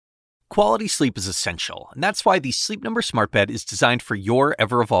Quality sleep is essential, and that's why the Sleep Number Smart Bed is designed for your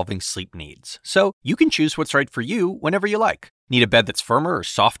ever-evolving sleep needs. So you can choose what's right for you whenever you like. Need a bed that's firmer or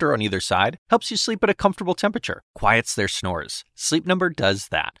softer on either side? Helps you sleep at a comfortable temperature, quiets their snores. Sleep Number does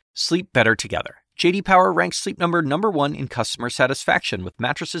that. Sleep better together. J.D. Power ranks Sleep Number #1 in customer satisfaction with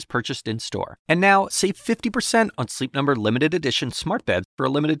mattresses purchased in-store. And now, save 50% on Sleep Number limited edition smart beds for a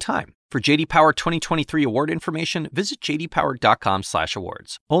limited time. For J.D. Power 2023 award information, visit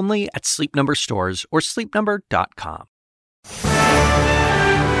jdpower.com/awards. Only at Sleep Number stores or sleepnumber.com.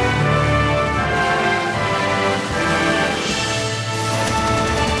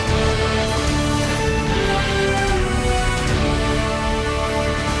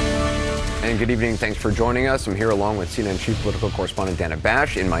 And good evening. Thanks for joining us. I'm here along with CNN chief political correspondent Dana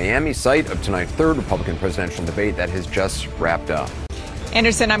Bash in Miami, site of tonight's third Republican presidential debate that has just wrapped up.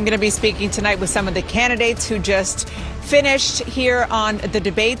 Anderson, I'm going to be speaking tonight with some of the candidates who just finished here on the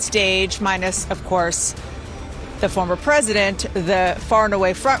debate stage, minus, of course, the former president, the far and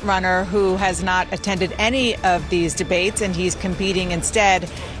away frontrunner who has not attended any of these debates, and he's competing instead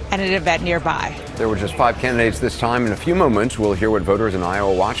at an event nearby. There were just 5 candidates this time. In a few moments, we'll hear what voters in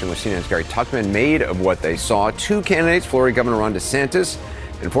Iowa watching with CNN's Gary Tuchman made of what they saw. 2 candidates, Florida Governor Ron DeSantis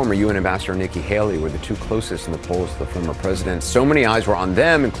and former UN Ambassador Nikki Haley, were the 2 closest in the polls to the former president. So many eyes were on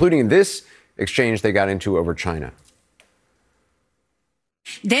them, including this exchange they got into over China.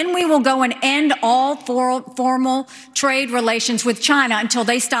 Then we will go and end all formal trade relations with China until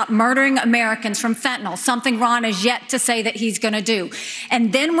they stop murdering Americans from fentanyl, something Ron has yet to say that he's going to do.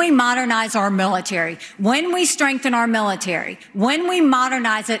 And then we modernize our military. When we strengthen our military, when we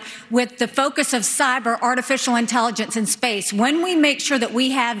modernize it with the focus of cyber, artificial intelligence, and space, when we make sure that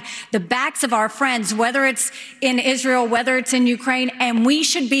we have the backs of our friends, whether it's in Israel, whether it's in Ukraine, and we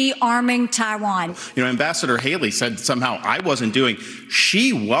should be arming Taiwan. You know, Ambassador Haley said somehow I wasn't doing. She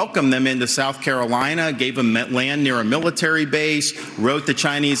welcomed them into South Carolina, gave them land near a military base, wrote the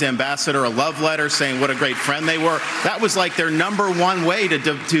Chinese ambassador a love letter saying what a great friend they were. That was like their #1 way to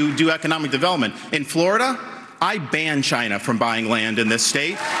do economic development. In Florida, I banned China from buying land in this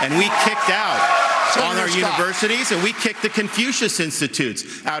state, and we kicked out on our universities, and we kicked the Confucius Institutes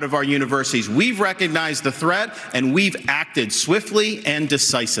out of our universities. We've recognized the threat, and we've acted swiftly and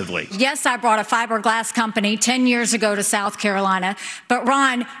decisively. Yes, I brought a fiberglass company 10 years ago to South Carolina. But,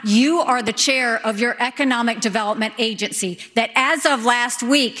 Ron, you are the chair of your Economic Development Agency that, as of last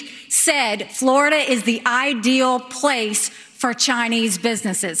week, said Florida is the ideal place for Chinese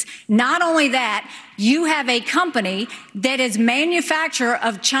businesses. Not only that, you have a company that is manufacturer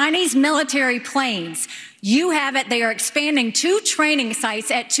of Chinese military planes. You have it. They are expanding 2 training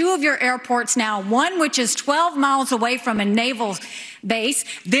sites at 2 of your airports now, one which is 12 miles away from a naval base.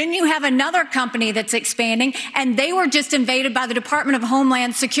 Then you have another company that's expanding, and they were just invaded by the Department of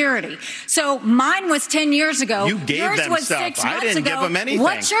Homeland Security. So mine was 10 years ago. You gave Yours them was stuff. 6 I months didn't ago. give them anything.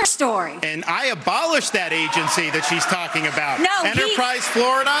 What's your story? And I abolished that agency that she's talking about. No, Enterprise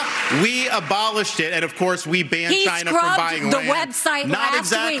Florida, we abolished it. And, of course, we banned China from buying the land. website Not last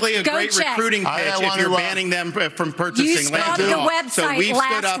exactly week. a great check. recruiting pitch if you're banning them from purchasing you land. scrubbed the website So we've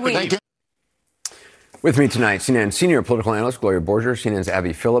stood last up week. With me tonight, CNN senior political analyst Gloria Borger, CNN's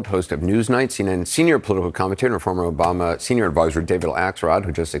Abby Phillip, host of Newsnight, CNN senior political commentator and former Obama senior advisor David Axelrod,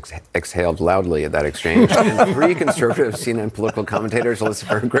 who just exhaled loudly at that exchange, and 3 conservative CNN political commentators,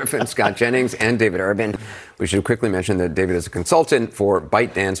 Elizabeth Griffin, Scott Jennings, and David Urban. We should quickly mention that David is a consultant for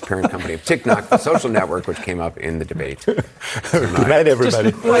ByteDance, parent company of TikTok, the social network, which came up in the debate. Good night, everybody.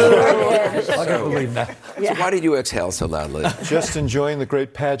 I can't believe that. So why did you exhale so loudly? Just enjoying the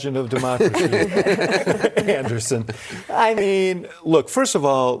great pageant of democracy. Anderson. I mean, look, first of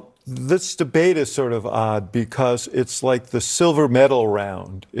all, this debate is sort of odd because it's like the silver medal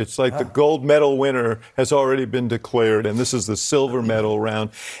round. It's like the gold medal winner has already been declared, and this is the silver medal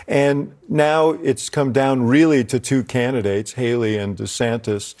round. And now it's come down really to 2 candidates, Haley and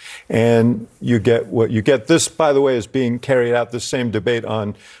DeSantis, and you get what you get. This, by the way, is being carried out, the same debate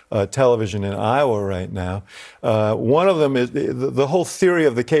on television in Iowa right now. One of them is, the whole theory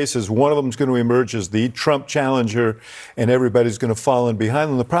of the case is one of them is going to emerge as the Trump challenger, and everybody's going to fall in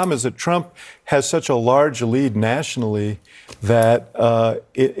behind them. The problem is that Trump has such a large lead nationally that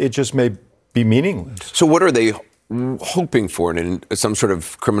it just may be meaningless. So what are they hoping for, in some sort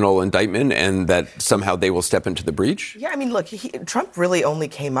of criminal indictment, and that somehow they will step into the breach? Yeah, I mean, look, Trump really only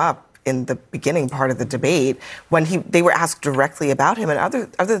came up in the beginning part of the debate when they were asked directly about him. And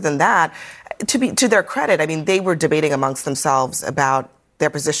other than that, to their credit, I mean, they were debating amongst themselves about their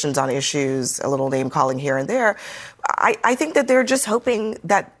positions on issues, a little name calling here and there. I think that they're just hoping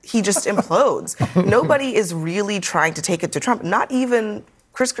that he just implodes. Nobody is really trying to take it to Trump, not even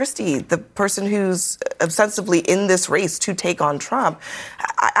Chris Christie, the person who's ostensibly in this race to take on Trump.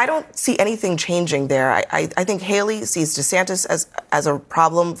 I don't see anything changing there. I think Haley sees DeSantis as a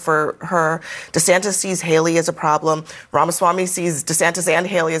problem for her. DeSantis sees Haley as a problem. Ramaswamy sees DeSantis and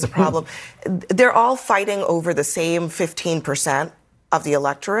Haley as a problem. They're all fighting over the same 15% of the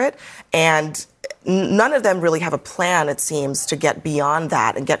electorate, and none of them really have a plan, it seems, to get beyond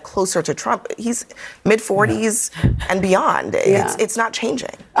that and get closer to Trump. He's mid-40s and beyond. Yeah. It's not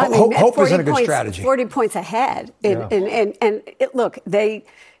changing. I mean, Hope isn't a good strategy. 40 points ahead. Look, they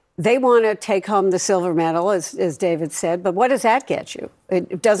want to take home the silver medal, as David said, but what does that get you?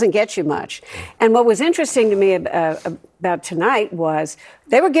 It doesn't get you much. And what was interesting to me about tonight was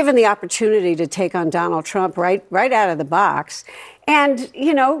they were given the opportunity to take on Donald Trump right out of the box. And,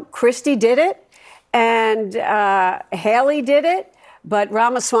 Christie did it. And Haley did it, but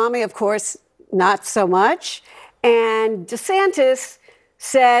Ramaswamy, of course, not so much. And DeSantis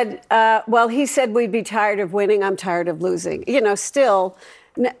said, he said we'd be tired of winning. I'm tired of losing. Still,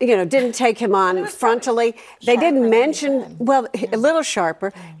 didn't take him on frontally. They didn't mention, a little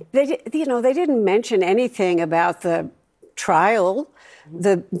sharper. They didn't mention anything about the trial,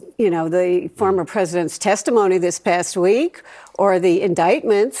 the former president's testimony this past week, or the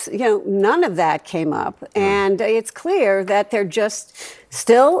indictments. None of that came up. And it's clear that they're just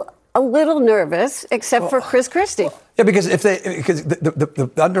still a little nervous, except for Chris Christie. Yeah, because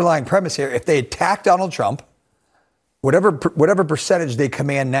the underlying premise here, if they attack Donald Trump, whatever percentage they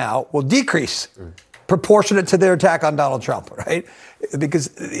command now will decrease proportionate to their attack on Donald Trump, right? Because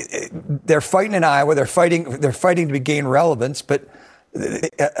they're fighting in Iowa, they're fighting to gain relevance, but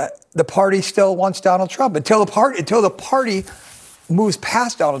the party still wants Donald Trump until the party moves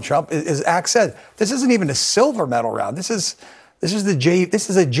past Donald Trump. As Axe said, this isn't even a silver medal round. This is a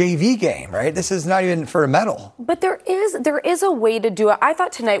JV game, right? This is not even for a medal. But there is a way to do it. I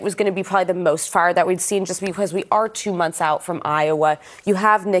thought tonight was going to be probably the most fire that we'd seen, just because we are 2 months out from Iowa. You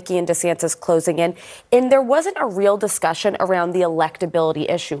have Nikki and DeSantis closing in, and there wasn't a real discussion around the electability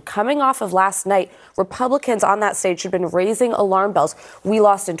issue. Coming off of last night, Republicans on that stage had been raising alarm bells. We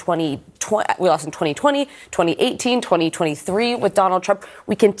lost in 2020, 2018, 2023 with Donald Trump.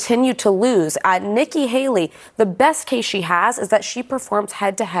 We continue to lose. Nikki Haley, the best case she has is that she performs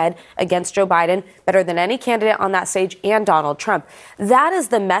head-to-head against Joe Biden better than any candidate on that stage and Donald Trump. That is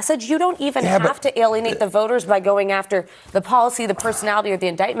the message. You don't even have to alienate the voters by going after the policy, the personality, or the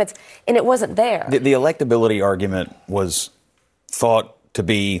indictments, and it wasn't there. The electability argument was thought to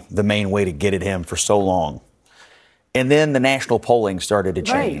be the main way to get at him for so long. And then the national polling started to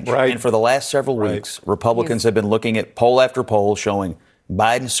change. Right. And for the last several weeks, Republicans have been looking at poll after poll showing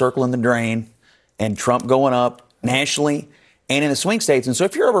Biden circling the drain and Trump going up nationally and in the swing states. And so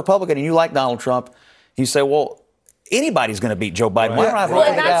if you're a Republican and you like Donald Trump, you say, well, anybody's going to beat Joe Biden. Why don't I Well,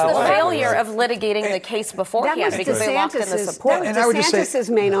 and that's the failure of litigating the case beforehand, because they locked in the support. That was DeSantis'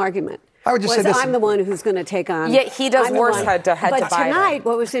 main argument. I would just say this. I'm the one who's going to take on. Yet he does worse head-to-head to Biden. But tonight,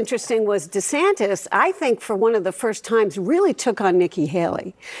 what was interesting was DeSantis, I think for one of the first times, really took on Nikki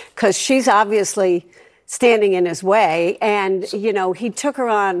Haley, because she's obviously standing in his way. And, he took her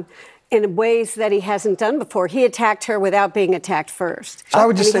on in ways that he hasn't done before. He attacked her without being attacked first. So I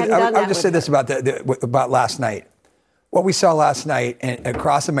would just say this about last night. What we saw last night and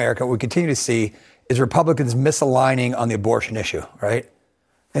across America, what we continue to see is Republicans misaligning on the abortion issue, right?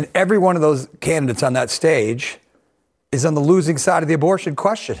 And every one of those candidates on that stage is on the losing side of the abortion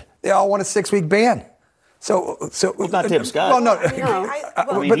question. They all want a 6-week ban. So not Tim Scott. Well,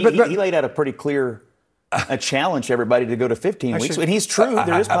 no. He laid out a pretty clear challenge to everybody to go to 15 weeks. And he's true.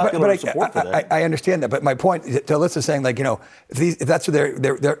 There is popular support for that. I understand that. But my point to Alyssa saying, if that's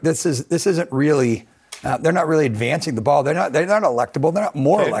what this isn't really. They're not really advancing the ball. They're not electable. They're not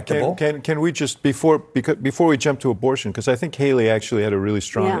more electable. Can we just before we jump to abortion, because I think Haley actually had a really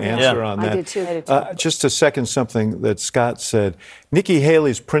strong answer on that. I did too. Just to second something that Scott said, Nikki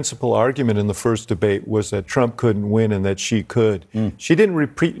Haley's principal argument in the first debate was that Trump couldn't win and that she could. She didn't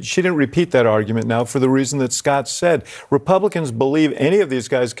repeat that argument now for the reason that Scott said. Republicans believe any of these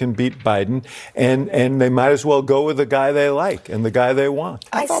guys can beat Biden, and they might as well go with the guy they like and the guy they want.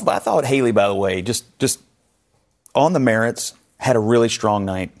 I thought Haley, by the way, just on the merits, had a really strong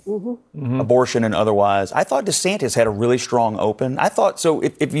night, abortion and otherwise. I thought DeSantis had a really strong open. I thought, so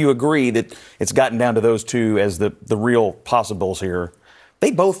if you agree that it's gotten down to those two as the real possibles here,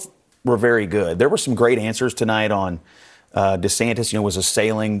 they both were very good. There were some great answers tonight on DeSantis, was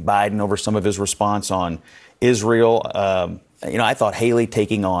assailing Biden over some of his response on Israel. I thought Haley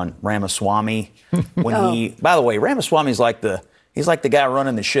taking on Ramaswamy when by the way, Ramaswamy's like the He's like the guy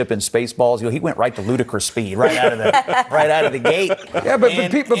running the ship in Spaceballs. He went right to ludicrous speed, right out of the gate. Yeah, but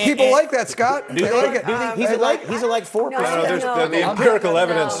people like that, Scott. They like it. He's at like 4%. The empirical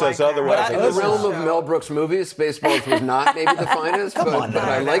evidence says otherwise. In the realm of Mel Brooks movies, Spaceballs was not maybe the finest, but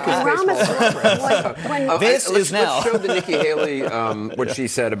I like his Spaceballs. Let's show the Nikki Haley what she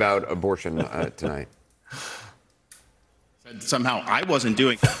said about abortion tonight. Somehow I wasn't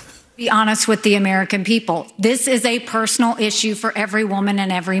doing. Be honest with the American people. This is a personal issue for every woman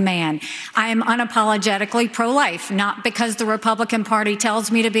and every man. I am unapologetically pro-life, not because the Republican Party tells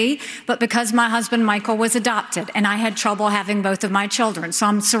me to be, but because my husband Michael was adopted and I had trouble having both of my children. So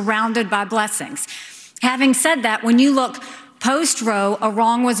I'm surrounded by blessings. Having said that, when you look post-Roe, a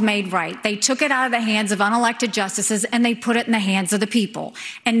wrong was made right. They took it out of the hands of unelected justices and they put it in the hands of the people.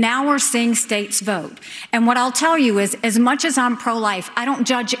 And now we're seeing states vote. And what I'll tell you is, as much as I'm pro-life, I don't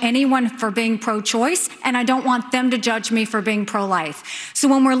judge anyone for being pro-choice, and I don't want them to judge me for being pro-life. So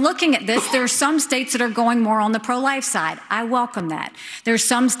when we're looking at this, there are some states that are going more on the pro-life side. I welcome that. There are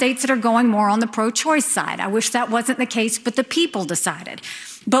some states that are going more on the pro-choice side. I wish that wasn't the case, but the people decided.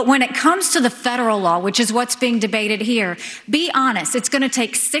 But when it comes to the federal law, which is what's being debated here, be honest, it's going to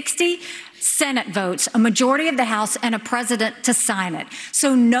take 60 Senate votes, a majority of the House, and a president to sign it.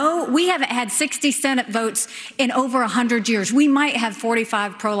 So no, we haven't had 60 Senate votes in over 100 years. We might have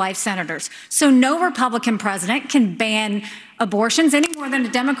 45 pro-life senators. So no Republican president can ban abortions any more than a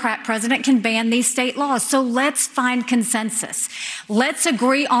Democrat president can ban these state laws. So let's find consensus. Let's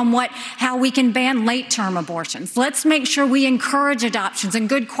agree on how we can ban late-term abortions. Let's make sure we encourage adoptions and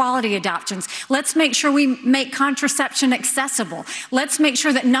good quality adoptions. Let's make sure we make contraception accessible. Let's make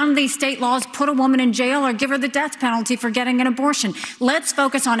sure that none of these state laws put a woman in jail or give her the death penalty for getting an abortion. Let's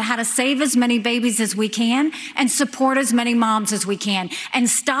focus on how to save as many babies as we can and support as many moms as we can and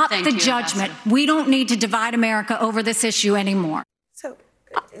stop the judgment. We don't need to divide America over this issue anymore. So,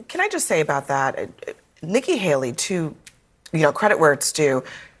 can I just say about that, Nikki Haley, to credit where it's due,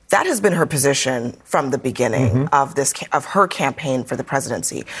 that has been her position from the beginning of her campaign for the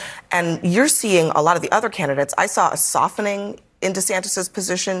presidency, and you're seeing a lot of the other candidates. I saw a softening in DeSantis's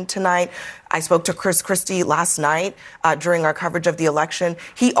position tonight. I spoke to Chris Christie last night during our coverage of the election.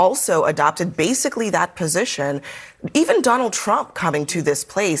 He also adopted basically that position. Even Donald Trump coming to this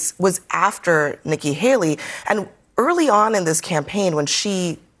place was after Nikki Haley, and early on in this campaign, when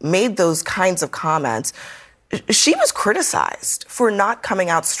she made those kinds of comments, she was criticized for not coming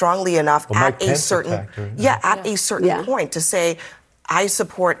out strongly enough at a certain point to say, I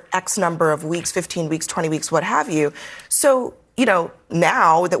support X number of weeks, 15 weeks, 20 weeks, what have you. So,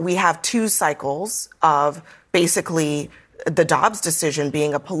 now that we have 2 cycles of basically the Dobbs decision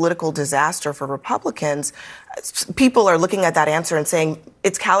being a political disaster for Republicans, people are looking at that answer and saying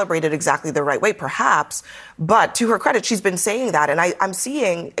it's calibrated exactly the right way, perhaps. But to her credit, she's been saying that. And I'm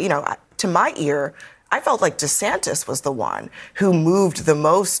seeing, to my ear, I felt like DeSantis was the one who moved the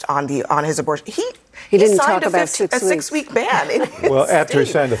most on his abortion. He didn't talk about 6 weeks. A 6-week ban. Well, after he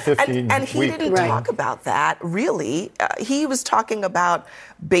signed a 15-week. And he didn't talk about that, really. He was talking about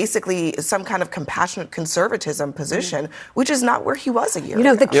basically some kind of compassionate conservatism position, which is not where he was a year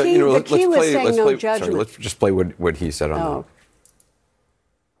ago. The key was saying no judgment. Sorry, let's just play what he said on that.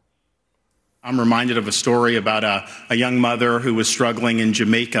 I'm reminded of a story about a young mother who was struggling in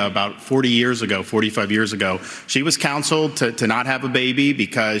Jamaica about 45 years ago. She was counseled to not have a baby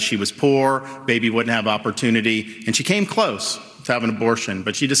because she was poor, baby wouldn't have opportunity, and she came close to have an abortion,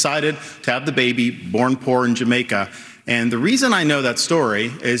 but she decided to have the baby, born poor in Jamaica. And the reason I know that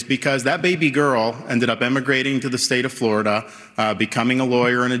story is because that baby girl ended up emigrating to the state of Florida, becoming a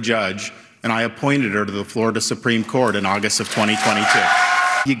lawyer and a judge, and I appointed her to the Florida Supreme Court in August of 2022.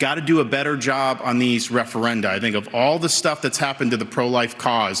 You got to do a better job on these referenda. I think of all the stuff that's happened to the pro-life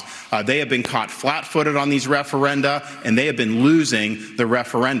cause, they have been caught flat-footed on these referenda, and they have been losing the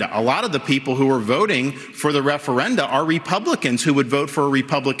referenda. A lot of the people who are voting for the referenda are Republicans who would vote for a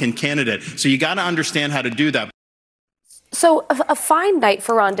Republican candidate. So you got to understand how to do that. So a fine night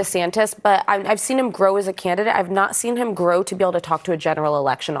for Ron DeSantis, but I've seen him grow as a candidate. I've not seen him grow to be able to talk to a general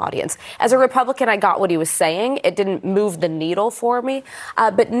election audience. As a Republican, I got what he was saying. It didn't move the needle for me.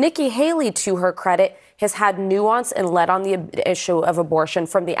 But Nikki Haley, to her credit, has had nuance and led on the issue of abortion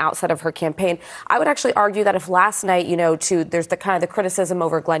from the outset of her campaign. I would actually argue that if last night, there's the kind of the criticism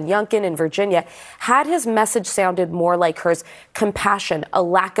over Glenn Youngkin in Virginia, had his message sounded more like hers, compassion, a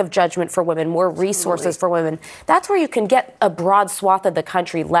lack of judgment for women, more resources for women, that's where you can get a broad swath of the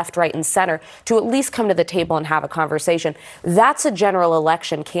country, left, right, and center, to at least come to the table and have a conversation. That's a general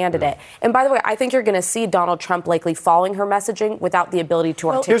election candidate. And by the way, I think you're going to see Donald Trump likely following her messing without the ability to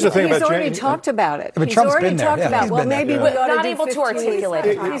articulate. Here's the thing he's about already talked about it. Trump's already been there. talked Yeah, about, he's well, been there. maybe Yeah. we ought Not to able do to 15 articulate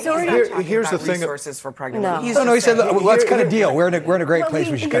weeks. it. He's already here's the thing. Resources for pregnant No. women. He's No, he just said, saying- let's cut a deal. We're in a great Well, place.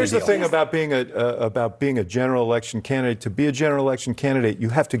 We should cut a Here's deal. the thing about being a general election candidate. To be a general election candidate, you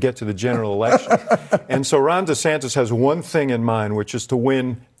have to get to the general election. And so Ron DeSantis has one thing in mind, which is to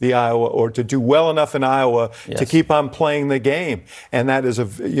win the Iowa, or to do well enough in Iowa to keep on playing the game. And that is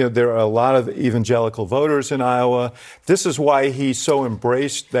there are a lot of evangelical voters in Iowa. This is why he so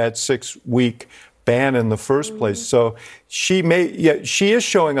embraced that 6-week ban in the first place. So she is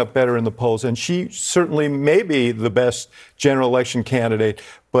showing up better in the polls, and she certainly may be the best general election candidate.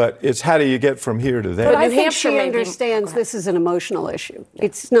 But it's how do you get from here to there? But I New think Hampshire she may be- understands this is an emotional issue.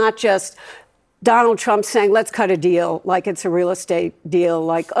 It's not just Donald Trump saying, let's cut a deal, like it's a real estate deal,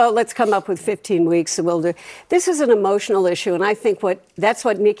 like, oh, let's come up with 15 weeks and we'll do. This is an emotional issue, and I think that's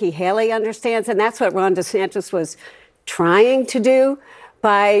what Nikki Haley understands, and that's what Ron DeSantis was trying to do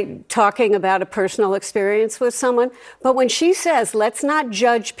by talking about a personal experience with someone. But when she says, let's not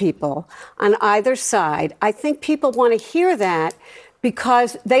judge people on either side, I think people want to hear that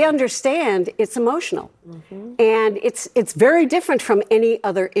because they understand it's emotional. Mm-hmm. And it's very different from any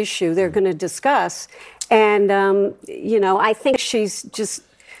other issue they're going to discuss. And, I think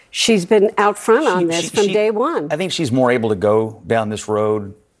she's been out front on this from day one. I think she's more able to go down this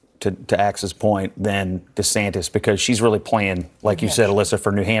road, to Axe's point, than DeSantis, because she's really playing, like you said, Alyssa,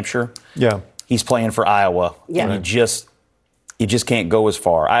 for New Hampshire. Yeah. He's playing for Iowa. Yeah. And you just can't go as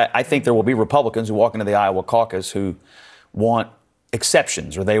far. I think there will be Republicans who walk into the Iowa caucus who want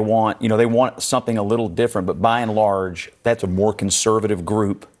exceptions, or they want something a little different. But by and large, that's a more conservative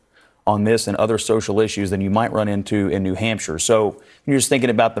group on this and other social issues than you might run into in New Hampshire. So you're just thinking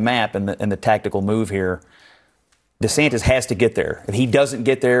about the map and the tactical move here. DeSantis has to get there. If he doesn't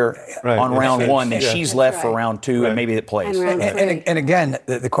get there on round one, then she's left for round two, and maybe it plays. And again,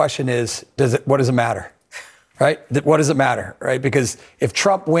 the question is, what does it matter? Right? What does it matter? Right? Because if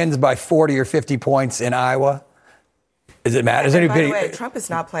Trump wins by 40 or 50 points in Iowa, does it matter? By the way, Trump is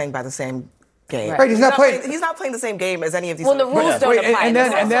not playing by the same game. Right, he's not playing the same game as any of these. Well, the rules don't apply.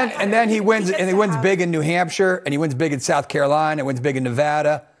 And then he wins big in New Hampshire, and he wins big in South Carolina, and wins big in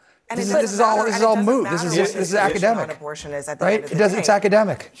Nevada. And this is all moot. This is academic. Abortion is at the right? End of the day. It's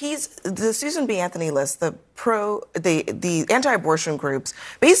academic. He's the Susan B. Anthony list. The anti-abortion groups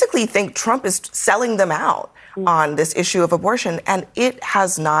basically think Trump is selling them out on this issue of abortion, and it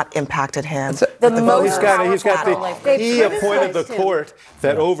has not impacted him. He appointed the court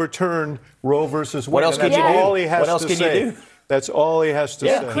that overturned Roe versus Wade. What else could you do? All he has what else to can say. you do? That's all he has to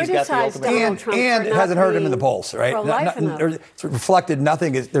say. And it hasn't hurt him in the polls, right? It's reflected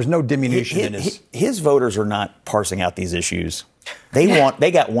nothing. There's no diminution in his. His voters are not parsing out these issues.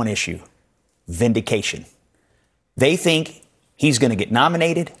 They got one issue: vindication. They think he's going to get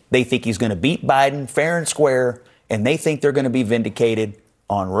nominated. They think he's going to beat Biden fair and square, and they think they're going to be vindicated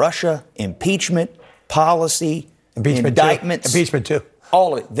on Russia, impeachment, policy, indictments, impeachment too.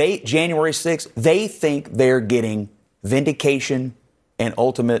 All of it. January 6th. They think they're getting vindication and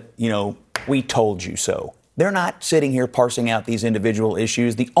ultimate, we told you so. They're not sitting here parsing out these individual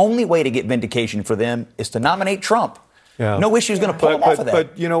issues. The only way to get vindication for them is to nominate Trump. Yeah. No issue is going to pull them off of that.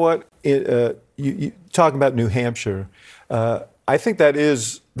 But you know what? You talking about New Hampshire, I think there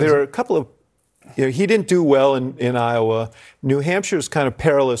are a couple of, he didn't do well in Iowa. New Hampshire is kind of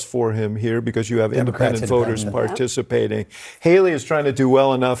perilous for him here because you have independent voters participating. Haley is trying to do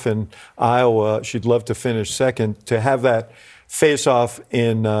well enough in Iowa. She'd love to finish second, to have that face-off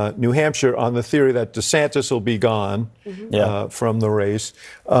in New Hampshire on the theory that DeSantis will be gone from the race.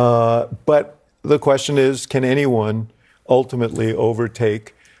 But the question is, can anyone ultimately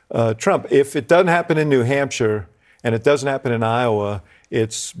overtake Trump? If it doesn't happen in New Hampshire and it doesn't happen in Iowa,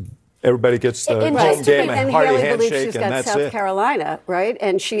 everybody gets the home game and hearty Haley handshake, believes she's got and that's South Carolina, right?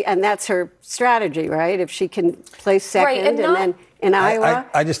 And that's her strategy, right? If she can place second and then in Iowa.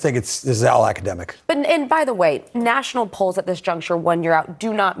 I just think this is all academic. And by the way, national polls at this juncture 1 year out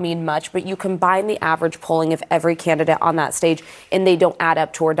do not mean much, but you combine the average polling of every candidate on that stage, and they don't add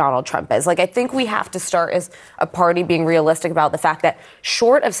up to where Donald Trump is. I think we have to start as a party being realistic about the fact that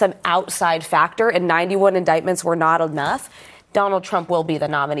short of some outside factor, and 91 indictments were not enough, Donald Trump will be the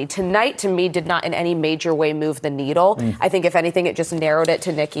nominee. Tonight, to me, did not in any major way move the needle. I think, if anything, it just narrowed it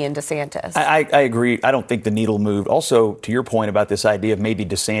to Nikki and DeSantis. I agree. I don't think the needle moved. Also, to your point about this idea of maybe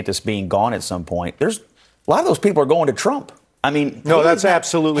DeSantis being gone at some point, there's a lot of those people are going to Trump. I mean, no, that's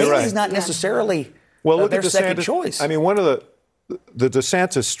absolutely right. He's not necessarily look their at second choice. I mean, one of the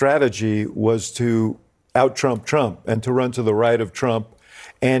DeSantis strategy was to out-Trump Trump and to run to the right of Trump.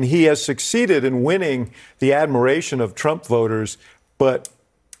 And he has succeeded in winning the admiration of Trump voters, but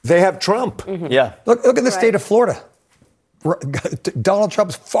They have Trump. Mm-hmm. Yeah. Look at the state of Florida. Donald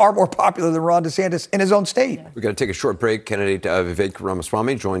Trump's far more popular than Ron DeSantis in his own state. Yeah. We're going to take a short break. Candidate Vivek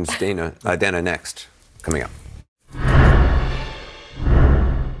Ramaswamy joins Dana next. Coming up.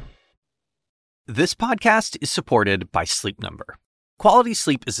 This podcast is supported by Sleep Number. Quality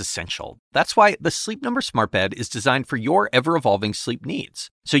sleep is essential. That's why the Sleep Number Smart Bed is designed for your ever-evolving sleep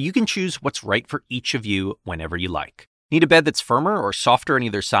needs, so you can choose what's right for each of you whenever you like. Need a bed that's firmer or softer on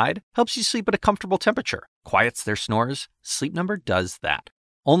either side? Helps you sleep at a comfortable temperature. Quiets their snores? Sleep Number does that.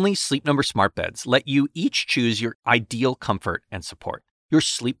 Only Sleep Number Smart Beds let you each choose your ideal comfort and support, your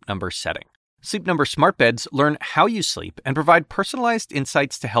Sleep Number setting. Sleep Number Smart Beds learn how you sleep and provide personalized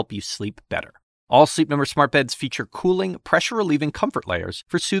insights to help you sleep better. All Sleep Number Smart Beds feature cooling, pressure-relieving comfort layers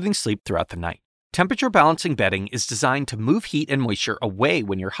for soothing sleep throughout the night. Temperature-balancing bedding is designed to move heat and moisture away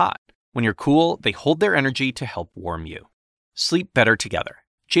when you're hot. When you're cool, they hold their energy to help warm you. Sleep better together.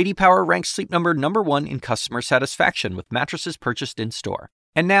 J.D. Power ranks Sleep Number #1 in customer satisfaction with mattresses purchased in-store.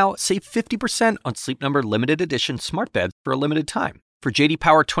 And now, save 50% on Sleep Number limited edition smart beds for a limited time. For J.D.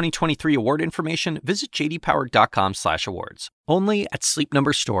 Power 2023 award information, visit jdpower.com/awards. Only at Sleep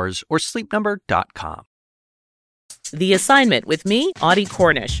Number stores or sleepnumber.com. The Assignment with me, Audie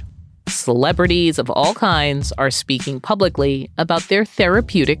Cornish. Celebrities of all kinds are speaking publicly about their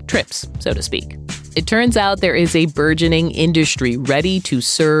therapeutic trips, so to speak. It turns out there is a burgeoning industry ready to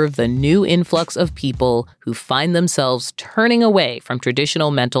serve the new influx of people who find themselves turning away from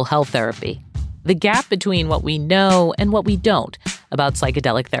traditional mental health therapy. The gap between what we know and what we don't about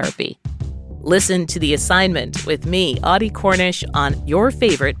psychedelic therapy. Listen to The Assignment with me, Audie Cornish, on your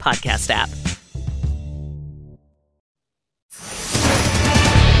favorite podcast app.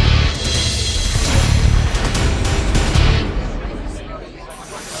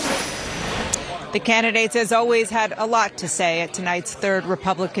 The candidates, as always, had a lot to say at tonight's third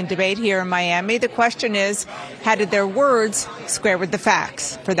Republican debate here in Miami. The question is, how did their words square with the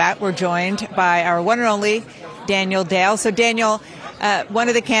facts? For that, we're joined by our one and only Daniel Dale. So, Daniel, one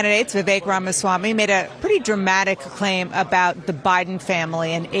of the candidates, Vivek Ramaswamy, made a pretty dramatic claim about the Biden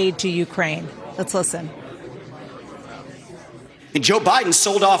family and aid to Ukraine. Let's listen. And Joe Biden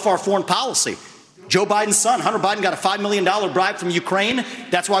sold off our foreign policy. Joe Biden's son, Hunter Biden, got a $5 million bribe from Ukraine.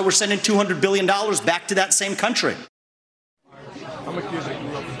 That's why we're sending $200 billion back to that same country.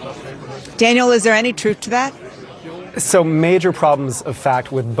 Daniel, is there any truth to that? So major problems of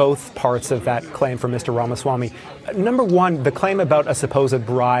fact with both parts of that claim from Mr. Ramaswamy. Number one, the claim about a supposed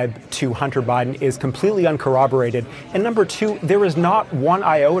bribe to Hunter Biden is completely uncorroborated. And number two, there is not one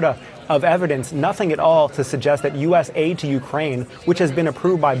iota of evidence, nothing at all, to suggest that U.S. aid to Ukraine, which has been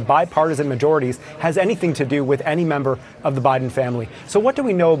approved by bipartisan majorities, has anything to do with any member of the Biden family. So what do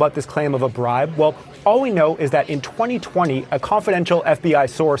we know about this claim of a bribe? Well, all we know is that in 2020, a confidential FBI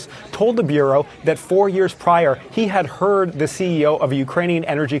source told the Bureau that 4 years prior, he had heard the CEO of a Ukrainian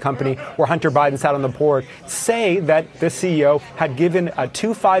energy company where Hunter Biden sat on the board say that the CEO had given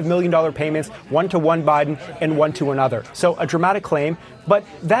two $5 million payments, one to one Biden and one to another. So a dramatic claim. But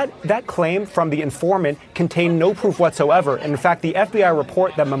that claim from the informant contained no proof whatsoever. And in fact, the FBI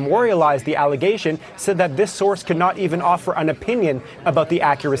report that memorialized the allegation said that this source could not even offer an opinion about the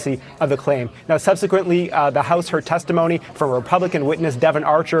accuracy of the claim. Now, subsequently, the House heard testimony from a Republican witness, Devin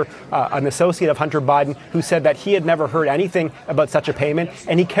Archer, an associate of Hunter Biden, who said that he had never heard anything about such a payment.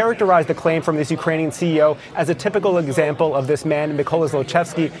 And he characterized the claim from this Ukrainian CEO as a typical example of this man, Mykola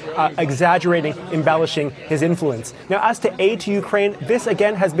Zlochevsky, exaggerating, embellishing his influence. Now, as to aid to Ukraine, this,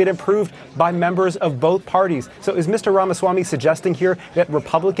 again, has been approved by members of both parties. So is Mr. Ramaswamy suggesting here that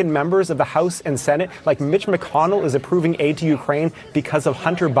Republican members of the House and Senate, like Mitch McConnell, is approving aid to Ukraine because of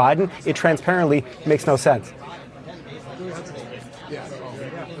Hunter Biden? It transparently makes no sense.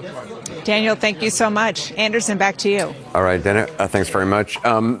 Daniel, thank you so much. Anderson, back to you. All right, Dana, thanks very much.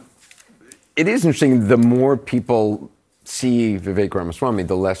 It is interesting, the more people see Vivek Ramaswamy,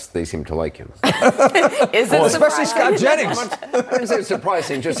 the less they seem to like him. Is it especially Scott Jennings? I wouldn't say it's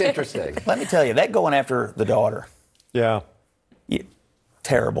surprising, just interesting. Let me tell you, that going after the daughter. Yeah.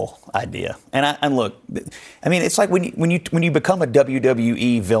 Terrible idea. And look, I mean, it's like when you become a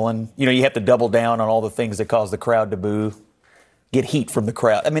WWE villain, you know, you have to double down on all the things that cause the crowd to boo, get heat from the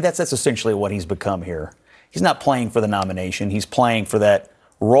crowd. I mean, that's essentially what he's become here. He's not playing for the nomination. He's playing for that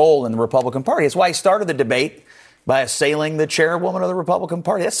role in the Republican Party. That's why he started the debate by assailing the chairwoman of the Republican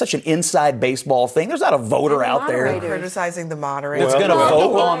Party. That's such an inside baseball thing. There's not a voter out there criticizing the moderator. that's going to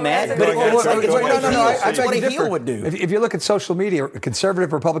vote on that. But It's what a heel would do. If you look at social media,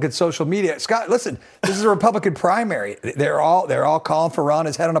 conservative Republican social media, Scott, listen, this is a Republican primary. They're all calling for Ron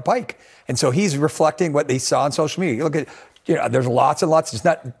his head on a pike, and so he's reflecting what they saw on social media. You look at there's lots and lots. It's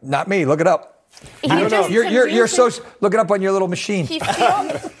not me. Look it up. You're so look it up on your little machine.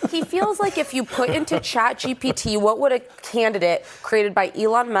 He feels like if you put into ChatGPT what would a candidate created by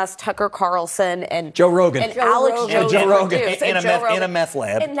Elon Musk, Tucker Carlson, and Joe Rogan, and Alex Jones Joe Rogan in a meth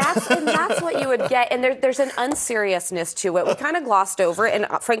lab, and that's what you would get. And there's an unseriousness to it. We kind of glossed over it, and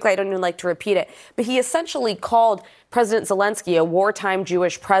frankly, I don't even like to repeat it. But he essentially called President Zelensky, a wartime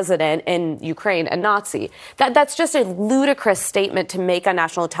Jewish president in Ukraine, a Nazi. That's just a ludicrous statement to make on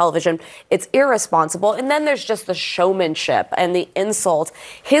national television. It's irresponsible. And then there's just the showmanship and the insult.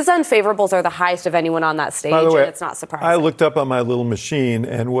 His unfavorables are the highest of anyone on that stage, By the way, and it's not surprising. I looked up on my little machine,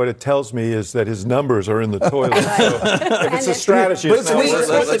 and what it tells me is that his numbers are in the toilet. So if it's a strategy, it's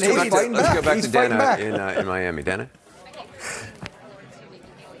not working. Let's go back to Dana in Miami. Dana?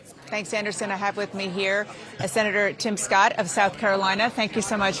 Thanks, Anderson. I have with me here Senator Tim Scott of South Carolina. Thank you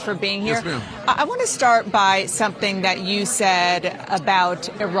so much for being here. Yes, ma'am. I want to start by something that you said about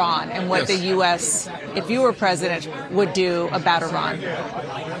Iran and what the U.S., if you were president, would do about Iran.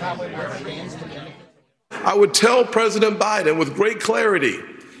 I would tell President Biden with great clarity,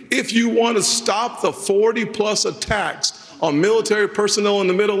 if you want to stop the 40-plus attacks on military personnel in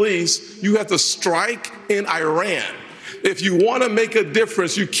the Middle East, you have to strike in Iran. If you want to make a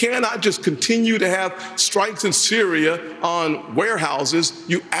difference, you cannot just continue to have strikes in Syria on warehouses.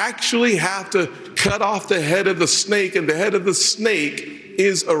 You actually have to cut off the head of the snake, and the head of the snake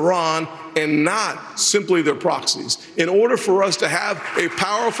is Iran and not simply their proxies. In order for us to have a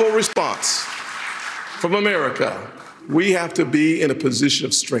powerful response from America, we have to be in a position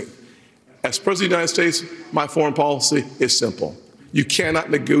of strength. As President of the United States, my foreign policy is simple. You cannot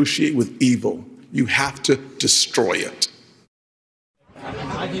negotiate with evil. You have to destroy it.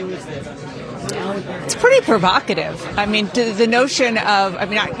 It's pretty provocative. I mean, the notion of,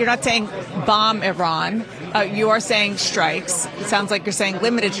 you're not saying bomb Iran. You are saying strikes. It sounds like you're saying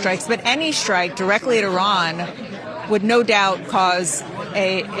limited strikes, but any strike directly at Iran would no doubt cause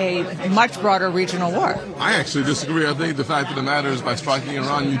a much broader regional war. I actually disagree. I think the fact of the matter is by striking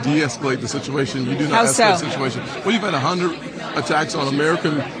Iran, you de-escalate the situation. You do not escalate the situation. Well, you've had 100 attacks on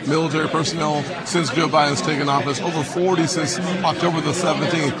American military personnel since Joe Biden's taken office, over 40 since October the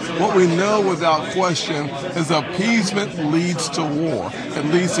 17th. What we know without question is appeasement leads to war. It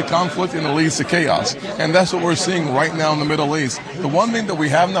leads to conflict and it leads to chaos. And that's what we're seeing right now in the Middle East. The one thing that we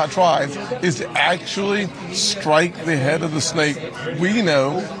have not tried is to actually strike the head of the snake. We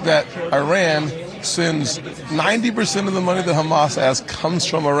know that Iran sends 90% of the money that Hamas has comes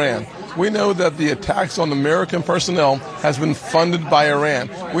from Iran. We know that the attacks on American personnel has been funded by Iran.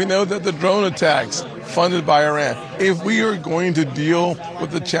 We know that the drone attacks funded by Iran. If we are going to deal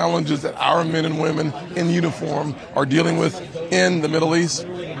with the challenges that our men and women in uniform are dealing with in the Middle East,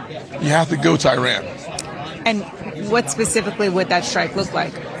 you have to go to Iran. And what specifically would that strike look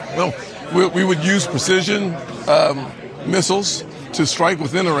like? Well, we would use precision missiles to strike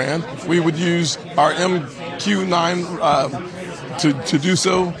within Iran. We would use our MQ-9 to do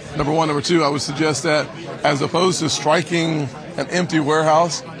so, number one. Number two, I would suggest that as opposed to striking an empty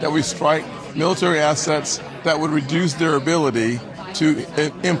warehouse, that we strike military assets that would reduce their ability to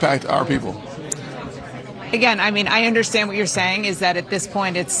impact our people. Again, I understand what you're saying is that at this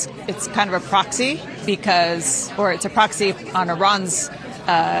point it's kind of a proxy or it's a proxy on Iran's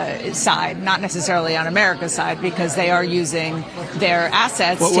side, not necessarily on America's side, because they are using their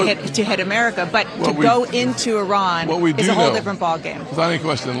assets to hit America. But to go into Iran is a whole different ballgame. Without any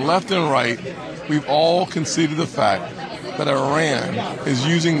question, left and right, we've all conceded the fact that Iran is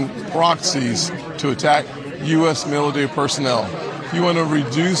using proxies to attack U.S. military personnel. If you want to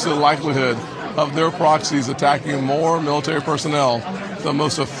reduce the likelihood of their proxies attacking more military personnel, the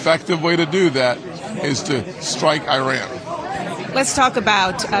most effective way to do that is to strike Iran. Let's talk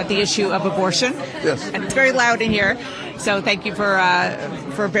about the issue of abortion. Yes. And it's very loud in here, so thank you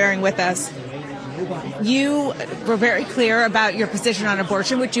for bearing with us. You were very clear about your position on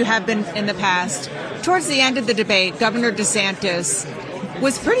abortion, which you have been in the past. Towards the end of the debate, Governor DeSantis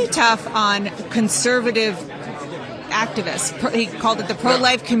was pretty tough on conservative activists. He called it the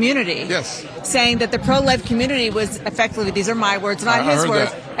pro-life community. Yes. Saying that the pro-life community was effectively, these are my words, not his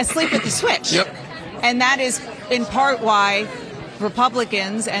words, asleep at the switch. Yep. And that is in part why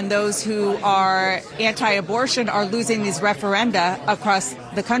Republicans and those who are anti-abortion are losing these referenda across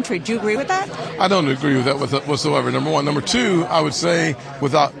the country. Do you agree with that? I don't agree with that whatsoever, number one. Number two, I would say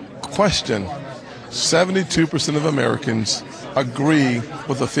without question, 72% of Americans agree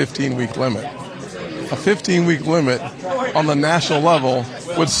with a 15-week limit. A 15-week limit on the national level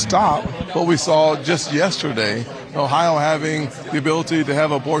would stop what we saw just yesterday Ohio having the ability to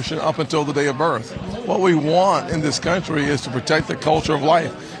have abortion up until the day of birth. What we want in this country is to protect the culture of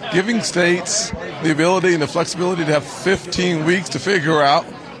life. Giving states the ability and the flexibility to have 15 weeks to figure out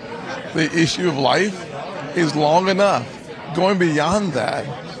the issue of life is long enough. Going beyond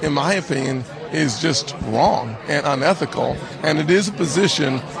that, in my opinion, is just wrong and unethical. And it is a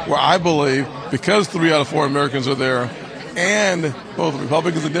position where I believe, because 3 out of 4 Americans are there, and both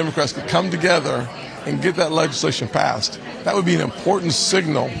Republicans and Democrats could come together and get that legislation passed, that would be an important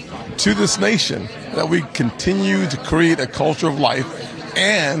signal to this nation that we continue to create a culture of life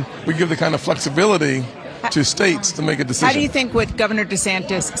and we give the kind of flexibility to states to make a decision. How do you think what Governor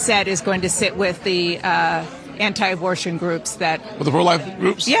DeSantis said is going to sit with the anti-abortion groups that... With the pro-life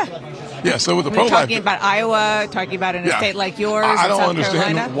groups? Yeah. Yeah, so with the pro-life... Talking about Iowa, talking about in a state like yours, I don't South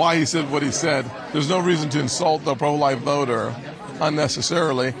understand Carolina. why he said what he said. There's no reason to insult the pro-life voter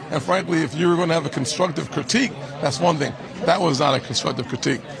unnecessarily. And frankly, if you were going to have a constructive critique, that's one thing. That was not a constructive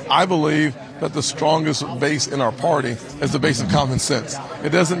critique. I believe that the strongest base in our party is the base of common sense. It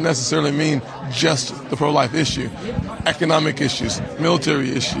doesn't necessarily mean just the pro-life issue. Economic issues, military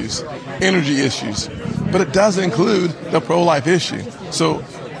issues, energy issues. But it does include the pro-life issue. So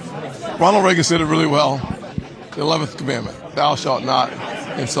Ronald Reagan said it really well. The 11th commandment, thou shalt not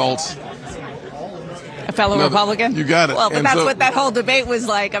insult a fellow Republican? You got it. Well, but and that's so, what that whole debate was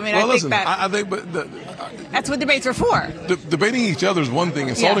like. I mean, well, I think listen, that... I think but that's what debates are for. Debating each other is one thing.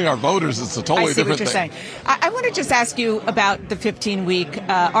 Insulting our voters is a totally different thing. I see what you're saying. I want to just ask you about the 15-week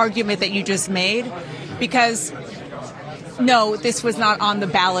argument that you just made, because, no, this was not on the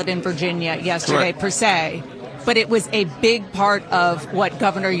ballot in Virginia yesterday, per se, but it was a big part of what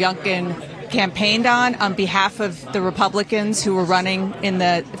Governor Youngkin campaigned on behalf of the Republicans who were running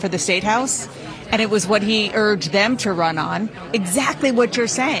for the State House. And it was what he urged them to run on. Exactly what you're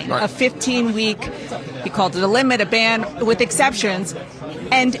saying. Right. A 15-week, he called it a limit, a ban with exceptions.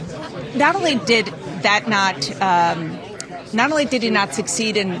 And not only did that not only did he not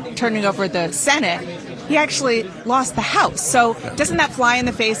succeed in turning over the Senate, he actually lost the House. So doesn't that fly in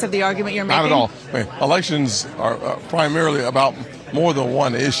the face of the argument you're making? Not at all. I mean, elections are primarily about more than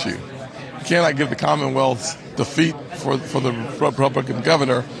one issue. You cannot give the Commonwealth's defeat for the Republican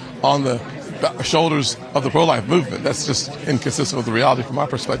governor on the shoulders of the pro-life movement. That's just inconsistent with the reality from my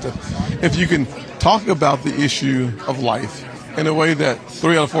perspective. If you can talk about the issue of life in a way that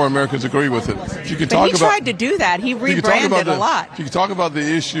 3 out of 4 Americans agree with it, if you can talk he tried to do that. He rebranded a lot. If you can talk about the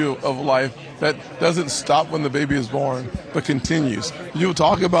issue of life that doesn't stop when the baby is born, but continues. You'll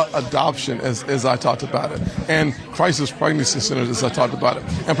talk about adoption, as I talked about it, and crisis pregnancy centers, as I talked about it,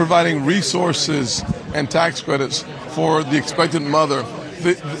 and providing resources and tax credits for the expectant mother.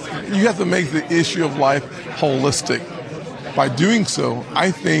 You have to make the issue of life holistic. By doing so,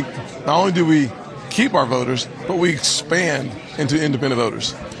 I think not only do we keep our voters, but we expand into independent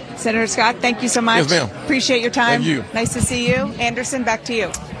voters. Senator Scott, thank you so much. Yes, ma'am. Appreciate your time. Thank you. Nice to see you. Anderson, back to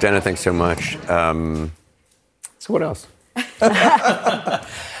you. Dana, thanks so much. So what else?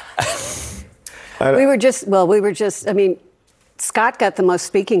 We were just, I mean, Scott got the most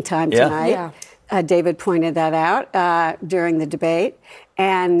speaking time tonight. Yeah. David pointed that out during the debate.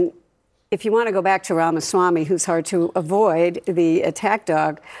 And if you want to go back to Ramaswamy, who's hard to avoid, the attack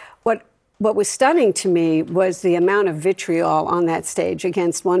dog, what was stunning to me was the amount of vitriol on that stage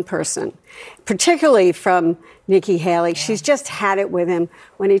against one person, particularly from Nikki Haley. She's just had it with him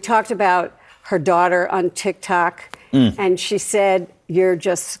when he talked about her daughter on TikTok, and she said, "You're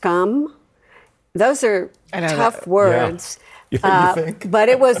just scum." Those are tough words. Yeah. You think? But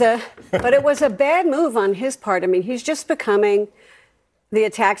it was a bad move on his part. I mean, he's just becoming the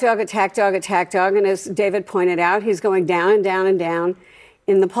attack dog, and as David pointed out, he's going down and down and down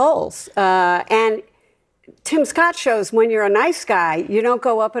in the polls. And Tim Scott shows when you're a nice guy, you don't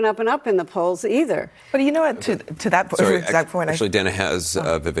go up and up and up in the polls either. But you know what? To that exact point, actually, Dana has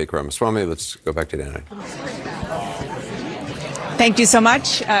Vivek Ramaswamy. Let's go back to Dana. Thank you so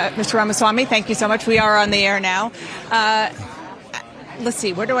much, Mr. Ramaswamy. Thank you so much. We are on the air now. Let's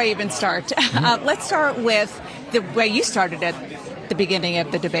see, where do I even start? Let's start with the way you started at the beginning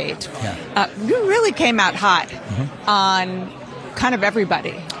of the debate. Yeah. You really came out hot on kind of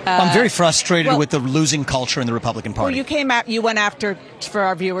everybody. I'm very frustrated with the losing culture in the Republican Party. Well, you went after, for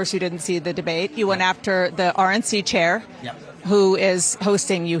our viewers who didn't see the debate, you went after the RNC chair, who is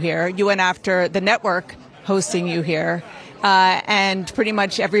hosting you here. You went after the network hosting you here. And pretty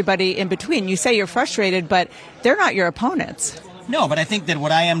much everybody in between. You say you're frustrated, but they're not your opponents. No, but I think that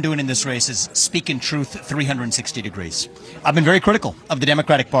what I am doing in this race is speaking truth 360 degrees. I've been very critical of the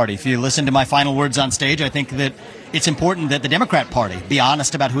Democratic Party. If you listen to my final words on stage, I think that it's important that the Democrat Party be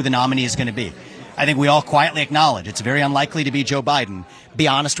honest about who the nominee is going to be. I think we all quietly acknowledge it's very unlikely to be Joe Biden. Be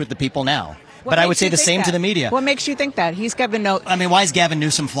honest with the people now. But I would say the same to the media. What makes you think that? He's Gavin Newsom. I mean, why is Gavin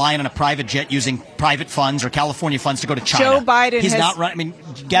Newsom flying on a private jet using private funds or California funds to go to China? Joe Biden He's not running. I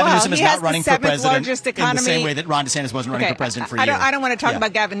mean, Gavin Newsom is not running for president in the same way that Ron DeSantis wasn't running for president for years. I don't want to talk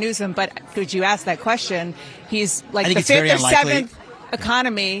about Gavin Newsom, but could you ask that question? He's like the 5th or 7th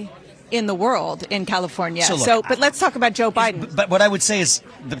economy in the world in California. But let's talk about Joe Biden. But what I would say is,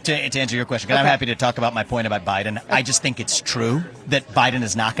 to answer your question, because I'm happy to talk about my point about Biden, I just think it's true that Biden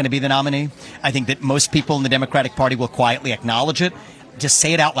is not going to be the nominee. I think that most people in the Democratic Party will quietly acknowledge it. Just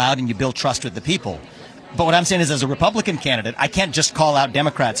say it out loud and you build trust with the people. But what I'm saying is, as a Republican candidate, I can't just call out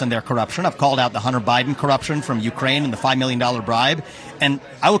Democrats and their corruption. I've called out the Hunter Biden corruption from Ukraine and the $5 million bribe, and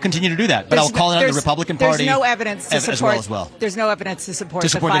I will continue to do that. But I'll call it out the Republican Party. There's no evidence to support as well. There's no evidence to support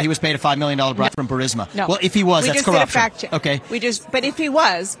that he was paid a $5 million bribe from Burisma. No. Well, if he was, that's corruption. Did a fact check. Okay. But if he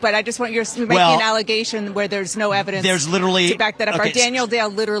was, I just want you're making an allegation where there's no evidence. There's literally to back that up. Okay. Daniel Dale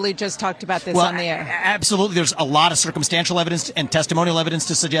literally just talked about this on the air. Absolutely, there's a lot of circumstantial evidence and testimonial evidence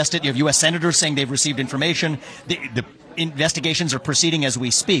to suggest it. You have U.S. senators saying they've received information. The investigations are proceeding as we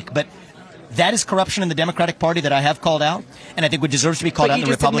speak, but that is corruption in the Democratic Party that I have called out, and I think it deserves to be called out in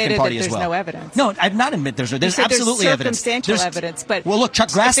the Republican Party as well. There's no evidence. No, I've not admitted there's absolutely evidence. Circumstantial evidence, but well, look, Chuck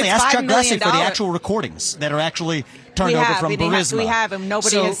Grassley. Ask Chuck Grassley for the actual recordings that are actually turned over from Burisma. We have them.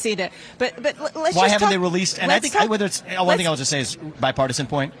 Nobody has seen it. But let's. Why haven't they released? And I think whether it's one thing I'll just say is bipartisan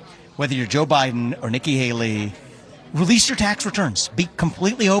point. Whether you're Joe Biden or Nikki Haley, release your tax returns. Be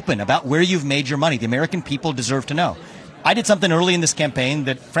completely open about where you've made your money. The American people deserve to know. I did something early in this campaign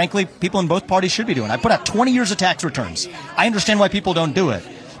that, frankly, people in both parties should be doing. I put out 20 years of tax returns. I understand why people don't do it,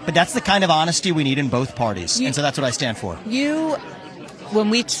 but that's the kind of honesty we need in both parties, and so that's what I stand for.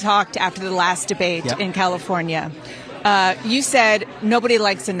 When we talked after the last debate in California, you said nobody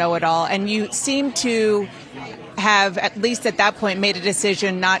likes a know-it-all, and you seem to have, at least at that point, made a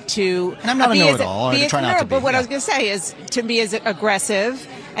decision not to. And I'm not a know-it-all. I try not to be. But what I was going to say is to be as aggressive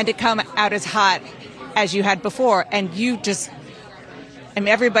and to come out as hot as you had before, and you just,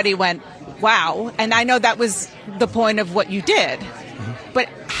 everybody went, wow. And I know that was the point of what you did. Mm-hmm. But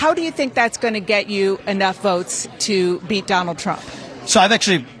how do you think that's going to get you enough votes to beat Donald Trump? So I've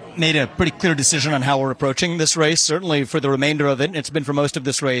actually made a pretty clear decision on how we're approaching this race, certainly for the remainder of it, and it's been for most of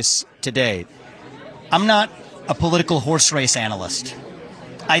this race to date. I'm not a political horse race analyst.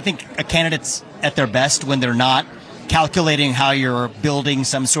 I think a candidate's at their best when they're not calculating how you're building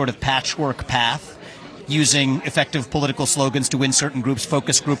some sort of patchwork path, using effective political slogans to win certain groups,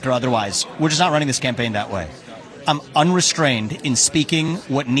 focus grouped or otherwise. We're just not running this campaign that way. I'm unrestrained in speaking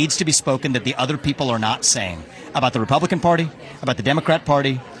what needs to be spoken that the other people are not saying about the Republican Party, about the Democrat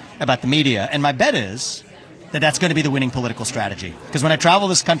Party, about the media. And my bet is that that's going to be the winning political strategy. Because when I travel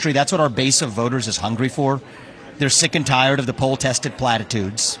this country, that's what our base of voters is hungry for. They're sick and tired of the poll-tested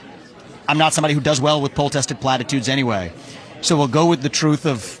platitudes. I'm not somebody who does well with poll-tested platitudes anyway. So we'll go with the truth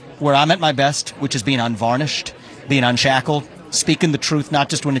of where I'm at my best, which is being unvarnished, being unshackled, speaking the truth, not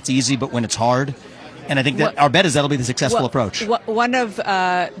just when it's easy, but when it's hard. And I think that our bet is that'll be the successful approach. One of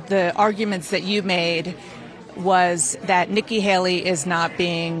the arguments that you made was that Nikki Haley is not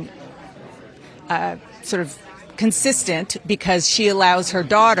being sort of consistent because she allows her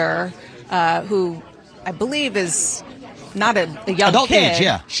daughter, who I believe is not a young adult kid, age,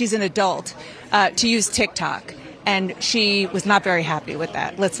 yeah. She's an adult, to use TikTok. And she was not very happy with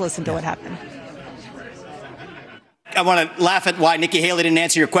that. Let's listen to what happened. I want to laugh at why Nikki Haley didn't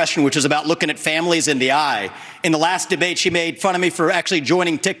answer your question, which is about looking at families in the eye. In the last debate, she made fun of me for actually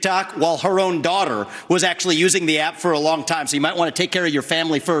joining TikTok while her own daughter was actually using the app for a long time. So you might want to take care of your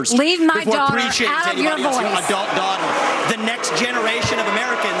family first. Leave my daughter out of your voice. Your adult daughter. The next generation of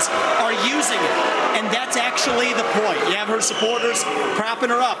Americans are using it. And that's actually the point. You have her supporters propping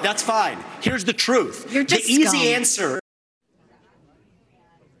her up. That's fine. Here's the truth. You're just the easy scum. answer.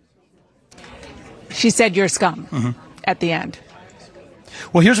 She said you're scum at the end.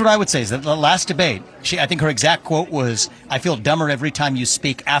 Well, here's what I would say is that the last debate, I think her exact quote was, I feel dumber every time you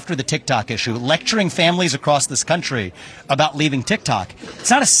speak after the TikTok issue, lecturing families across this country about leaving TikTok. It's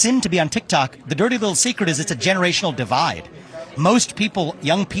not a sin to be on TikTok. The dirty little secret is it's a generational divide. Most people,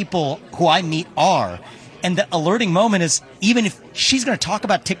 young people who I meet are. And the alerting moment is even if she's going to talk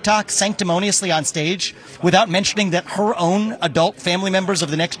about TikTok sanctimoniously on stage without mentioning that her own adult family members of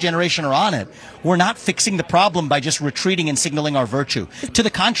the next generation are on it, we're not fixing the problem by just retreating and signaling our virtue. To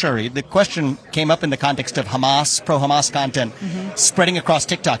the contrary, the question came up in the context of Hamas, pro-Hamas content spreading across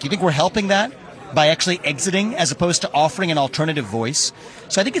TikTok. You think we're helping that? by actually exiting as opposed to offering an alternative voice.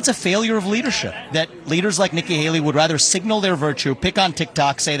 So I think it's a failure of leadership that leaders like Nikki Haley would rather signal their virtue, pick on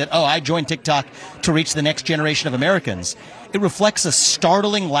TikTok, say that, oh, I joined TikTok to reach the next generation of Americans. It reflects a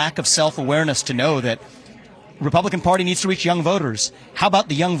startling lack of self-awareness to know that Republican Party needs to reach young voters. How about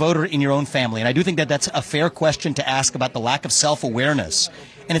the young voter in your own family? And I do think that that's a fair question to ask about the lack of self-awareness.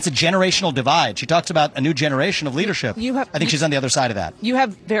 And it's a generational divide. She talks about a new generation of leadership. I think she's on the other side of that. You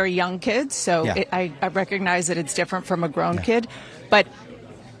have very young kids, so Yeah. I recognize that it's different from a grown kid. But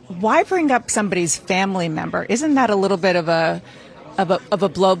why bring up somebody's family member? Isn't that a little bit of a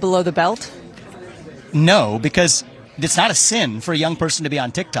blow below the belt? No, because it's not a sin for a young person to be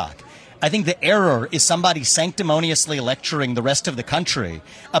on TikTok. I think the error is somebody sanctimoniously lecturing the rest of the country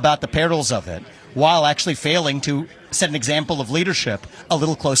about the perils of it while actually failing to set an example of leadership a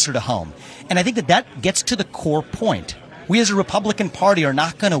little closer to home. And I think that gets to the core point. We as a Republican Party are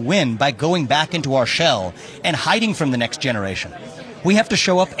not going to win by going back into our shell and hiding from the next generation. We have to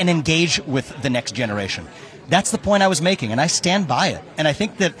show up and engage with the next generation. That's the point I was making, and I stand by it. And I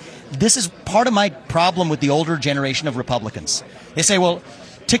think that this is part of my problem with the older generation of Republicans. They say, well,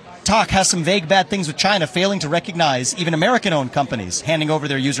 TikTok has some vague bad things with China, failing to recognize even American-owned companies handing over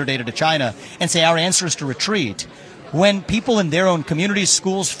their user data to China and say our answer is to retreat. When people in their own communities,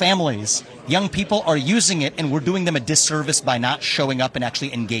 schools, families, young people are using it, and we're doing them a disservice by not showing up and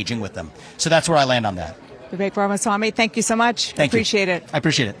actually engaging with them. So that's where I land on that. Vivek Ramaswamy, thank you so much. Thank you. Appreciate it. I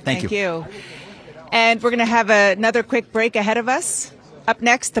appreciate it. Thank you. And we're going to have another quick break ahead of us. Up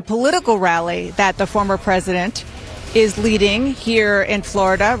next, the political rally that the former president is leading here in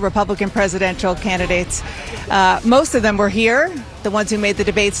Florida. Republican presidential candidates, most of them were here. The ones who made the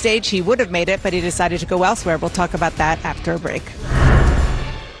debate stage, he would have made it, but he decided to go elsewhere. We'll talk about that after a break.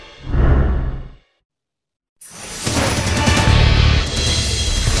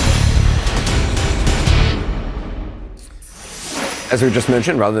 As we just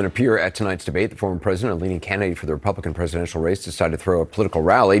mentioned, rather than appear at tonight's debate, the former president, a leading candidate for the Republican presidential race, decided to throw a political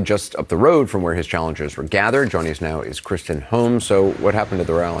rally just up the road from where his challengers were gathered. Joining us now is Kristen Holmes. So what happened at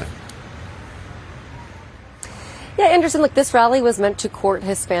the rally? Yeah, Anderson, look, this rally was meant to court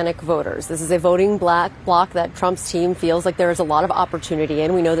Hispanic voters. This is a voting bloc that Trump's team feels like there is a lot of opportunity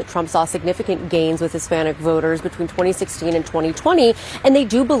in. We know that Trump saw significant gains with Hispanic voters between 2016 and 2020, and they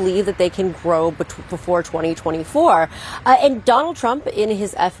do believe that they can grow before 2024. And Donald Trump, in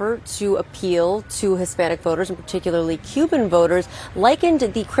his effort to appeal to Hispanic voters, and particularly Cuban voters, likened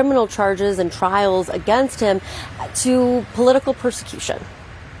the criminal charges and trials against him to political persecution.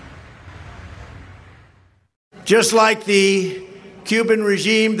 Just like the Cuban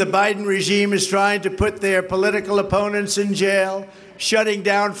regime, the Biden regime is trying to put their political opponents in jail, shutting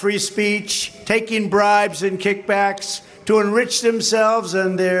down free speech, taking bribes and kickbacks to enrich themselves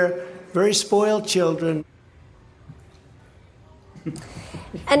and their very spoiled children.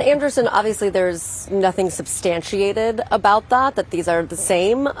 And Anderson, obviously there's nothing substantiated about that these are the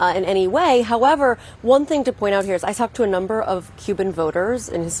same in any way. However, one thing to point out here is I talked to a number of Cuban voters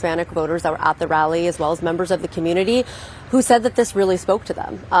and Hispanic voters that were at the rally, as well as members of the community, who said that this really spoke to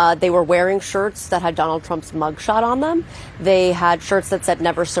them. They were wearing shirts that had Donald Trump's mugshot on them. They had shirts that said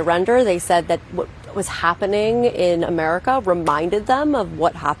 "Never Surrender." They said that what was happening in America reminded them of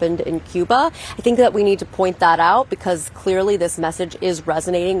what happened in Cuba. I think that we need to point that out because clearly this message is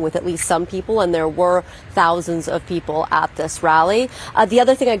resonating with at least some people, and there were thousands of people at this rally. The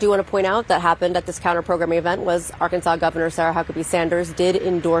other thing I do want to point out that happened at this counter-programming event was Arkansas Governor Sarah Huckabee Sanders did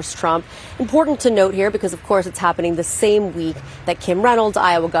endorse Trump. Important to note here because, of course, it's happening the same week that Kim Reynolds,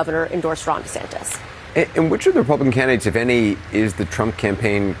 Iowa governor, endorsed Ron DeSantis. And which of the Republican candidates, if any, is the Trump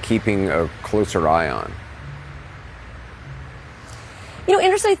campaign keeping a closer eye on? You know,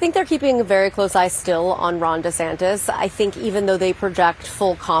 Anderson, I think they're keeping a very close eye still on Ron DeSantis. I think even though they project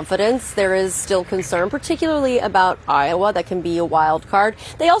full confidence, there is still concern, particularly about Iowa. That can be a wild card.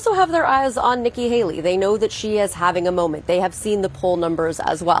 They also have their eyes on Nikki Haley. They know that she is having a moment. They have seen the poll numbers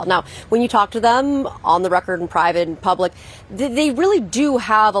as well. Now, when you talk to them on the record, in private, in public, they really do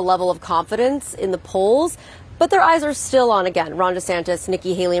have a level of confidence in the polls, but their eyes are still on, again, Ron DeSantis,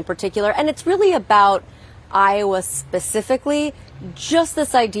 Nikki Haley in particular, and it's really about Iowa specifically. Just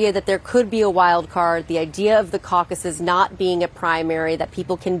this idea that there could be a wild card, the idea of the caucuses not being a primary, that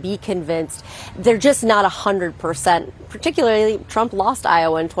people can be convinced. They're just not 100%. Particularly, Trump lost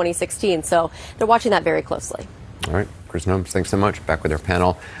Iowa in 2016, so they're watching that very closely. All right, Kristen Holmes, thanks so much. Back with our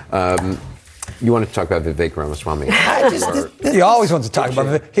panel. You wanted to talk about Vivek Ramaswamy. He always wants to talk about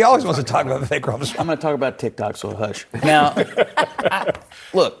Vivek. He always wants to talk about Vivek Ramaswamy. I'm going to talk about TikTok, so hush. Now,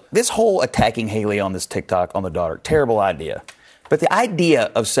 look, this whole attacking Haley on this TikTok on the daughter, terrible idea. But the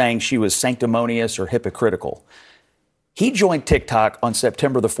idea of saying she was sanctimonious or hypocritical, he joined TikTok on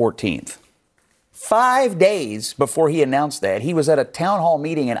September the 14th. 5 days before he announced that, he was at a town hall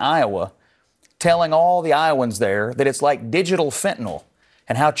meeting in Iowa telling all the Iowans there that it's like digital fentanyl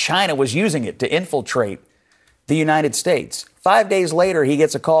and how China was using it to infiltrate the United States. 5 days later, he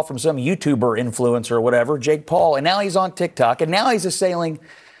gets a call from some YouTuber influencer or whatever, Jake Paul, and now he's on TikTok, and now he's assailing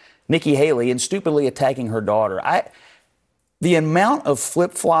Nikki Haley and stupidly attacking her daughter. The amount of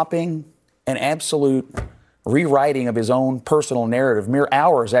flip-flopping and absolute rewriting of his own personal narrative mere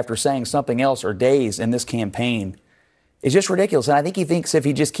hours after saying something else or days in this campaign is just ridiculous. And I think he thinks if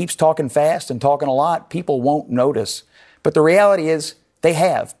he just keeps talking fast and talking a lot, people won't notice. But the reality is they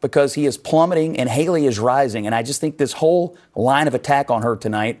have, because he is plummeting and Haley is rising. And I just think this whole line of attack on her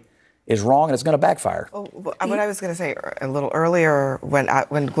tonight is wrong, and it's going to backfire. What I was going to say a little earlier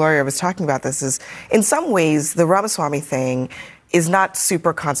when Gloria was talking about this is, in some ways, the Ramaswamy thing is not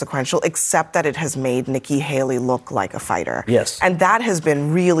super consequential, except that it has made Nikki Haley look like a fighter. Yes. And that has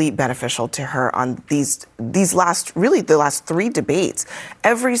been really beneficial to her on the last 3 debates.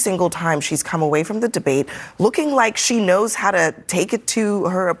 Every single time she's come away from the debate looking like she knows how to take it to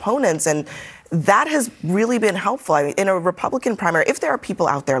her opponents, and that has really been helpful. I mean, in a Republican primary, if there are people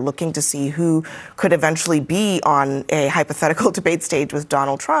out there looking to see who could eventually be on a hypothetical debate stage with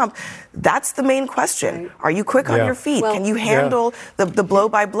Donald Trump, that's the main question. Right. Are you quick on your feet? Can you handle the blow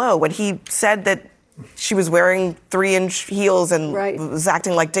by blow? When he said that she was wearing 3-inch heels and was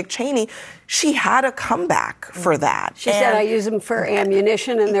acting like Dick Cheney, she had a comeback for that. She said, I use them for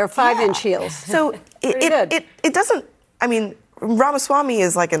ammunition, and they're 5-inch heels. So it doesn't, I mean, Ramaswamy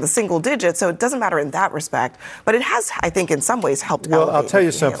is like in the single digits, so it doesn't matter in that respect. But it has, I think, in some ways helped elevate. Well, I'll tell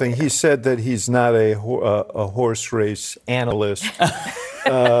you something. He said that he's not a horse race analyst,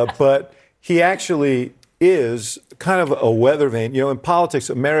 but he actually is kind of a weather vane. You know, in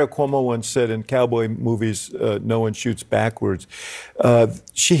politics, Mario Cuomo once said in cowboy movies, no one shoots backwards.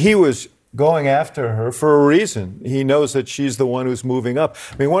 He was going after her for a reason. He knows that she's the one who's moving up.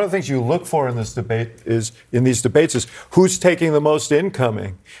 I mean, one of the things you look for in these debates is who's taking the most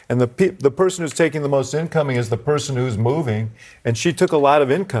incoming. And the person who's taking the most incoming is the person who's moving. And she took a lot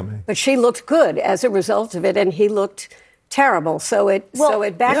of incoming. But she looked good as a result of it, and he looked terrible. So it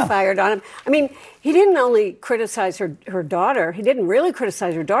backfired on him. I mean, he didn't only criticize her daughter. He didn't really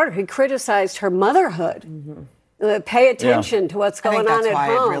criticize her daughter. He criticized her motherhood. Mm-hmm. Pay attention to what's going on at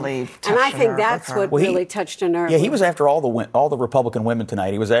home. And I think that's what really touched a nerve. Yeah, he was after all the Republican women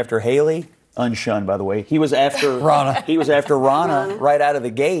tonight. He was after Haley, unshunned, by the way. He was after Ronna. He was after Ronna right out of the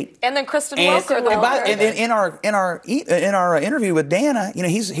gate. And then Kristen Welker. In our interview with Dana, you know,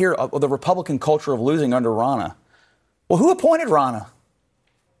 he's here the Republican culture of losing under Ronna. Well, who appointed Ronna?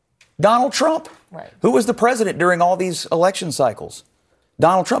 Donald Trump. Right. Who was the president during all these election cycles?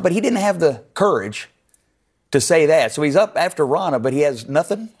 Donald Trump. But he didn't have the courage to say that. So he's up after Ronna, but he has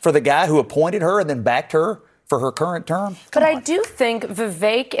nothing for the guy who appointed her and then backed her for her current term? But I do think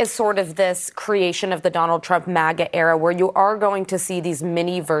Vivek is sort of this creation of the Donald Trump MAGA era where you are going to see these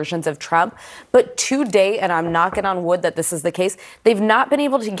mini versions of Trump. But to date, and I'm knocking on wood that this is the case, they've not been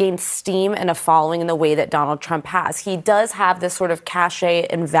able to gain steam and a following in the way that Donald Trump has. He does have this sort of cachet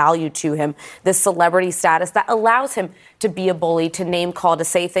and value to him, this celebrity status that allows him to be a bully, to name call, to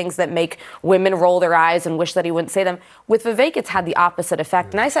say things that make women roll their eyes and wish that he wouldn't say them. With Vivek, it's had the opposite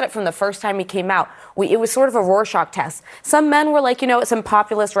effect. And I said it from the first time he came out. It was sort of a Rorschach test. Some men were like, some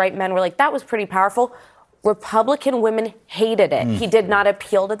populist right men were like, that was pretty powerful. Republican women hated it. He did not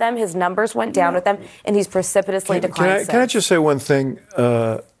appeal to them. His numbers went down with them, and he's precipitously declined. Can I just say one thing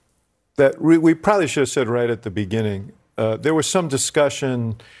that we probably should have said right at the beginning? There was some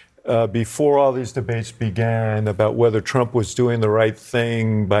discussion before all these debates began about whether Trump was doing the right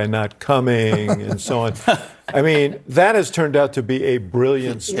thing by not coming and so on. I mean, that has turned out to be a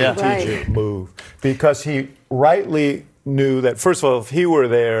brilliant strategic move because he rightly knew that, first of all, if he were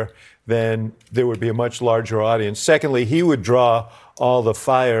there, then there would be a much larger audience. Secondly, he would draw all the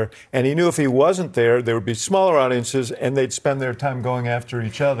fire. And he knew if he wasn't there, there would be smaller audiences and they'd spend their time going after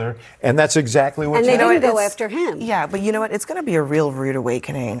each other. And that's exactly what And they didn't go after him. Yeah, but you know what? It's going to be a real rude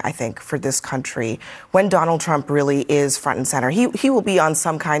awakening, I think, for this country when Donald Trump really is front and center. He will be on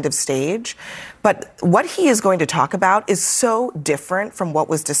some kind of stage. But what he is going to talk about is so different from what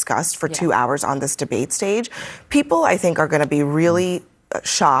was discussed for 2 hours on this debate stage. People, I think, are going to be really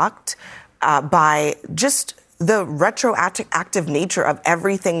shocked by just the retroactive nature of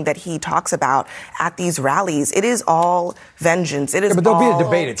everything that he talks about at these rallies. It is all vengeance. It is but there'll all be a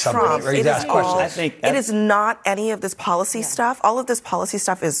debate at some point where he's asked questions. It is not any of this policy stuff. All of this policy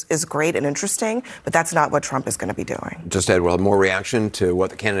stuff is great and interesting, but that's not what Trump is going to be doing. Just ahead, we'll have more reaction to what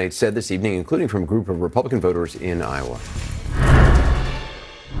the candidates said this evening, including from a group of Republican voters in Iowa.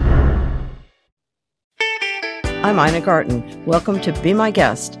 I'm Ina Garten. Welcome to Be My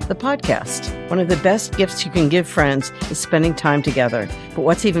Guest, the podcast. One of the best gifts you can give friends is spending time together. But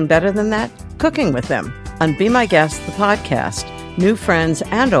what's even better than that? Cooking with them. On Be My Guest, the podcast, new friends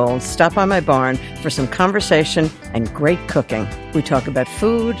and old stop by my barn for some conversation and great cooking. We talk about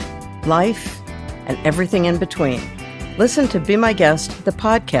food, life, and everything in between. Listen to Be My Guest, the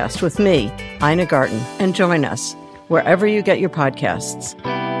podcast with me, Ina Garten, and join us wherever you get your podcasts.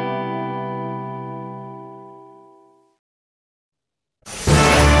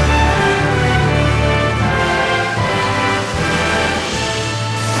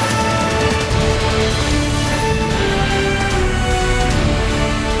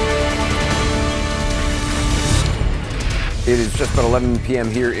 It is just about 11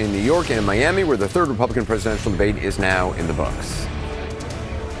 p.m. here in New York and in Miami, where the third Republican presidential debate is now in the books.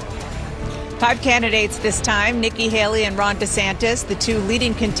 5 candidates this time, Nikki Haley and Ron DeSantis, the two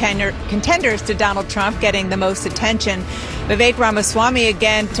leading contenders to Donald Trump, getting the most attention. Vivek Ramaswamy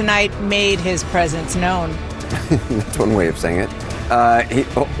again tonight made his presence known. That's one way of saying it.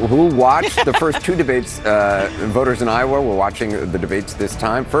 Who watched the first two debates? Voters in Iowa were watching the debates this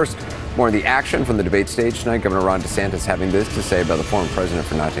time. First, more of the action from the debate stage tonight. Governor Ron DeSantis having this to say about the former president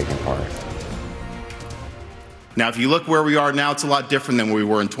for not taking part. Now, if you look where we are now, it's a lot different than we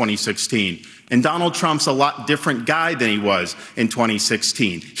were in 2016. And Donald Trump's a lot different guy than he was in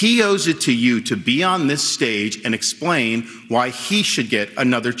 2016. He owes it to you to be on this stage and explain why he should get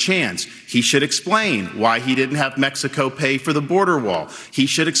another chance. He should explain why he didn't have Mexico pay for the border wall. He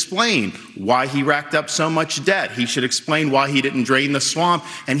should explain why he racked up so much debt. He should explain why he didn't drain the swamp.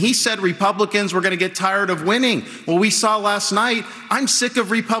 And he said Republicans were going to get tired of winning. Well, we saw last night, I'm sick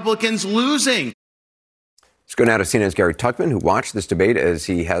of Republicans losing. Let's go now to CNN's Gary Tuchman, who watched this debate as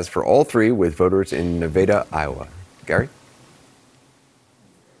he has for all three with voters in Nevada, Iowa. Gary?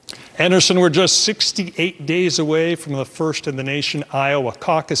 Anderson, we're just 68 days away from the first in the nation Iowa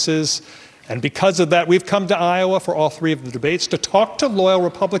caucuses. And because of that, we've come to Iowa for all three of the debates to talk to loyal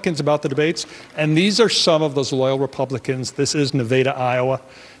Republicans about the debates. And these are some of those loyal Republicans. This is Nevada, Iowa.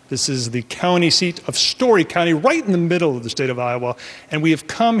 This is the county seat of Story County, right in the middle of the state of Iowa. And we have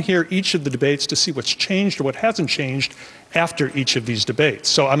come here each of the debates to see what's changed or what hasn't changed after each of these debates.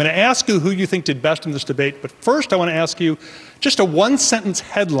 So I'm going to ask you who you think did best in this debate. But first, I want to ask you just a one-sentence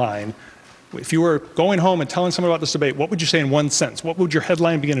headline. If you were going home and telling someone about this debate, what would you say in one sentence? What would your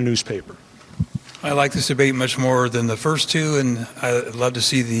headline be in a newspaper? I like this debate much more than the first two, and I'd love to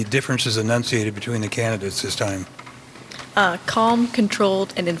see the differences enunciated between the candidates this time. Calm,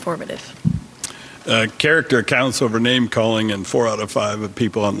 controlled, and informative. Character accounts over name calling, and 4 out of 5 of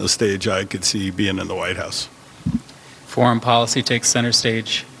people on the stage I could see being in the White House. Foreign policy takes center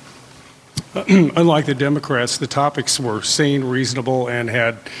stage. Unlike the Democrats, the topics were sane, reasonable, and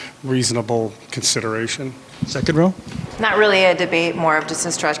had reasonable consideration. Second row. Not really a debate, more of just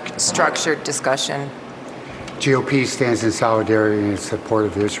a structured discussion. GOP stands in solidarity and in support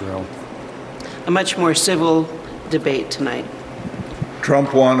of Israel. A much more civil debate tonight.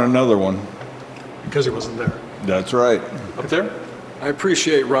 Trump won another one. Because he wasn't there. That's right. Up there? I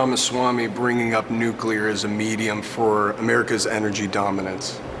appreciate Ramaswamy bringing up nuclear as a medium for America's energy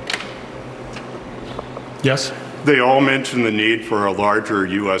dominance. Yes? They all mentioned the need for a larger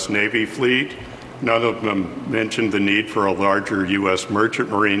U.S. Navy fleet. None of them mentioned the need for a larger U.S. merchant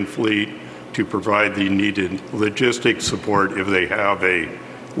marine fleet to provide the needed logistic support if they have a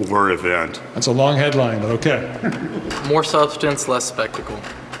war event. That's a long headline, but okay. More substance, less spectacle.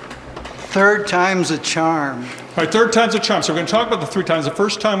 Third time's a charm. All right, third time's a charm. So we're going to talk about the 3 times. The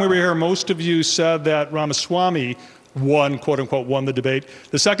first time we were here, most of you said that Ramaswamy won, quote unquote, won the debate.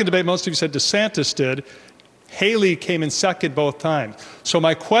 The second debate, most of you said DeSantis did. Haley came in second both times. So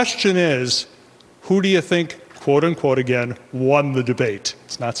my question is, who do you think, quote unquote again, won the debate?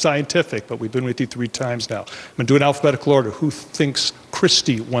 It's not scientific, but we've been with you 3 times now. I'm going to do an alphabetical order. Who thinks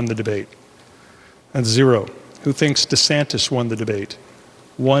Christie won the debate? That's 0. Who thinks DeSantis won the debate?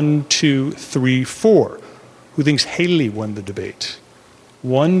 1, 2, 3, 4. Who thinks Haley won the debate?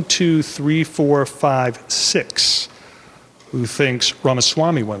 1, 2, 3, 4, 5, 6. Who thinks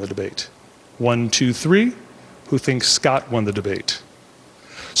Ramaswamy won the debate? 1, 2, 3. Who thinks Scott won the debate?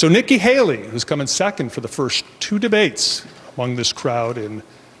 So Nikki Haley, who's come in second for the first 2 debates among this crowd in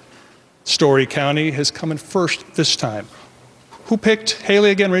Story County has come in first this time. Who picked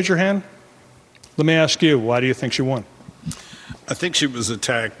Haley again? Raise your hand. Let me ask you, why do you think she won? I think she was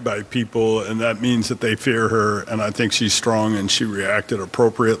attacked by people, and that means that they fear her, and I think she's strong, and she reacted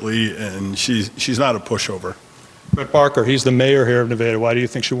appropriately, and she's not a pushover. Brett Barker, he's the mayor here of Nevada. Why do you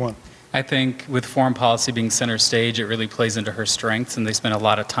think she won? I think with foreign policy being center stage, it really plays into her strengths, and they spent a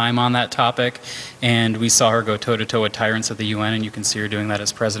lot of time on that topic, and we saw her go toe-to-toe with tyrants at the UN, and you can see her doing that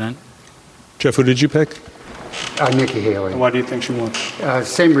as president. Jeff, who did you pick? Nikki Haley. And why do you think she won?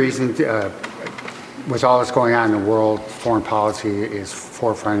 Same reason. With all that's going on in the world, foreign policy is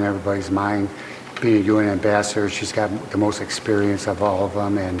forefront in everybody's mind. Being a UN ambassador, she's got the most experience of all of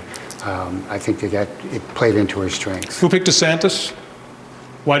them, and I think that it played into her strengths. Who picked DeSantis?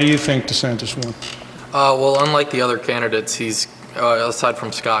 Why do you think DeSantis won? Well, unlike the other candidates, he's aside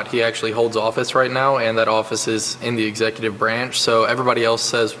from Scott, he actually holds office right now, and that office is in the executive branch. So everybody else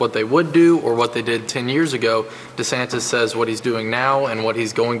says what they would do or what they did 10 years ago. DeSantis says what he's doing now and what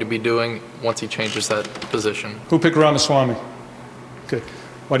he's going to be doing once he changes that position. Who picked Ramaswamy? Okay.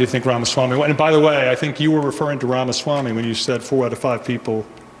 Why do you think Ramaswamy won? And by the way, I think you were referring to Ramaswamy when you said 4 out of 5 people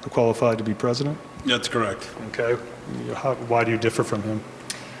are qualified to be president? That's correct. Okay. Why do you differ from him?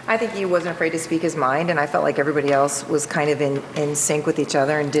 I think he wasn't afraid to speak his mind, and I felt like everybody else was kind of in sync with each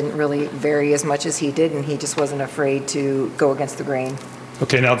other and didn't really vary as much as he did, and he just wasn't afraid to go against the grain.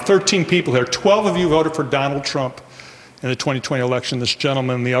 Okay, now 13 people here. 12 of you voted for Donald Trump in the 2020 election. This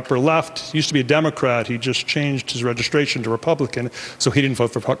gentleman in the upper left used to be a Democrat. He just changed his registration to Republican, so he didn't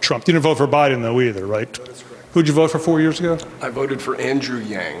vote for Trump. Didn't vote for Biden, though, either, right? That is correct. Who'd you vote for 4 years ago? I voted for Andrew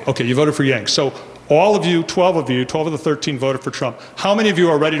Yang. Okay, you voted for Yang. So all of you, 12 of the 13 voted for Trump. How many of you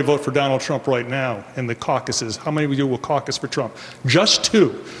are ready to vote for Donald Trump right now in the caucuses? How many of you will caucus for Trump? Just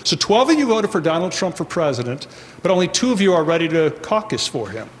 2. So 12 of you voted for Donald Trump for president, but only 2 of you are ready to caucus for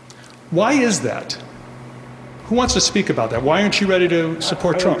him. Why is that? Who wants to speak about that? Why aren't you ready to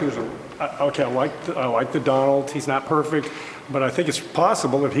support Trump? Okay, I like the Donald. He's not perfect, but I think it's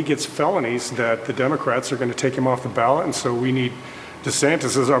possible if he gets felonies that the Democrats are going to take him off the ballot, and so we need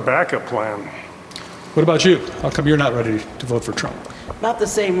DeSantis as our backup plan. What about you? How come you're not ready to vote for Trump? Not the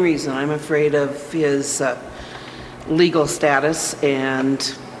same reason. I'm afraid of his legal status,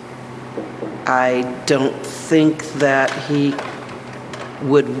 and I don't think that he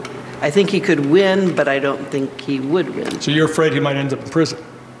would. I think he could win, but I don't think he would win. So you're afraid he might end up in prison?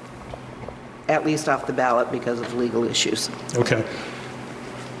 At least off the ballot because of legal issues. Okay.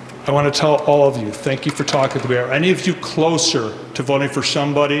 I want to tell all of you, thank you for talking to me. Are any of you closer to voting for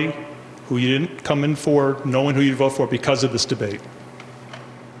somebody who you didn't come in for, knowing who you'd vote for because of this debate?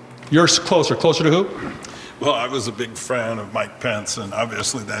 You're closer. Closer to who? Well, I was a big fan of Mike Pence, and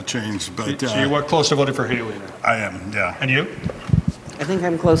obviously that changed. But so you were close to voting for Haley now? I am, yeah. And you? I think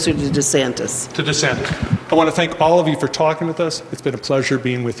I'm closer to DeSantis. To DeSantis. I want to thank all of you for talking with us. It's been a pleasure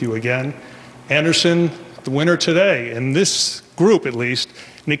being with you again. Anderson, the winner today, in this group at least,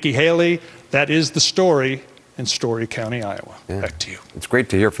 Nikki Haley, that is the story in Story County, Iowa. Yeah. Back to you. It's great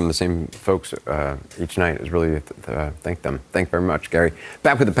to hear from the same folks each night. It's really thank them. Thank you very much, Gary.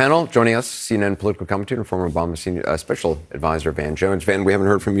 Back with the panel, joining us, CNN political commentator and former Obama senior special advisor Van Jones. Van, we haven't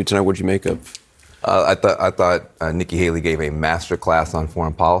heard from you tonight. What did you make of? I thought Nikki Haley gave a master class on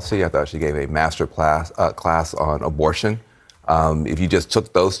foreign policy. I thought she gave a master class on abortion. If you just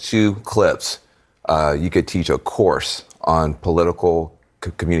took those 2 clips, you could teach a course on political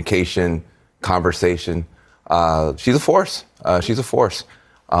communication, conversation. She's a force. She's a force.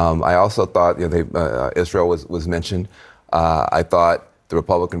 I also thought Israel was mentioned. I thought the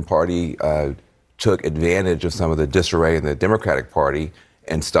Republican Party took advantage of some of the disarray in the Democratic Party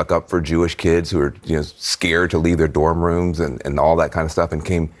and stuck up for Jewish kids who are scared to leave their dorm rooms and all that kind of stuff, and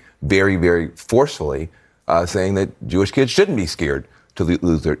came very, very forcefully saying that Jewish kids shouldn't be scared to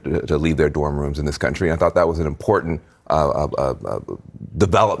leave their dorm rooms in this country. And I thought that was an important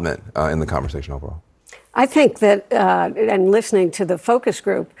development in the conversation overall. I think that, and listening to the focus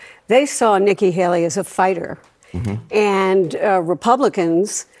group, they saw Nikki Haley as a fighter. Mm-hmm. And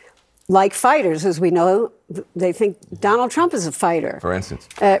Republicans, like fighters, as we know, they think Donald Trump is a fighter. For instance.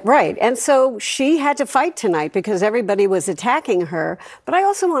 Right. And so she had to fight tonight because everybody was attacking her. But I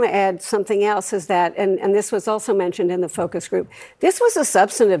also want to add something else is that, and this was also mentioned in the focus group, this was a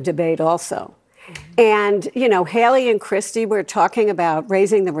substantive debate also. And, Haley and Christie were talking about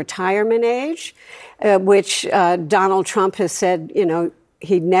raising the retirement age, which Donald Trump has said,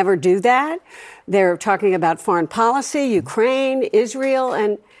 he'd never do that. They're talking about foreign policy, Ukraine, Israel,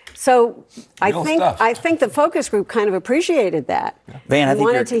 and so I think the focus group kind of appreciated that. Van, I think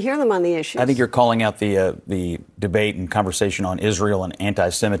wanted to hear them on the issues. I think you're calling out the debate and conversation on Israel and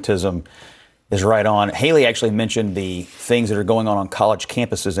anti-Semitism is right on. Haley actually mentioned the things that are going on college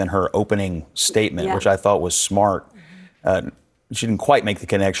campuses in her opening statement, which I thought was smart. She didn't quite make the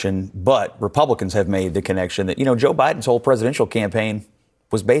connection, but Republicans have made the connection that, Joe Biden's whole presidential campaign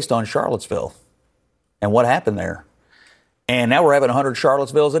was based on Charlottesville and what happened there. And now we're having 100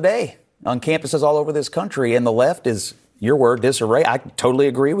 Charlottesvilles a day on campuses all over this country. And the left is, your word, disarray. I totally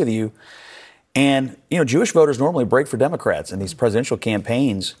agree with you. And, Jewish voters normally break for Democrats in these presidential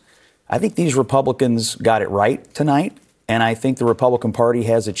campaigns. I think these Republicans got it right tonight. And I think the Republican Party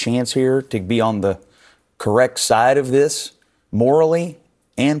has a chance here to be on the correct side of this morally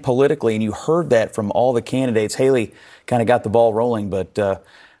and politically. And you heard that from all the candidates. Haley kind of got the ball rolling, but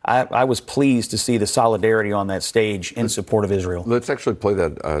I was pleased to see the solidarity on that stage in support of Israel. Let's actually play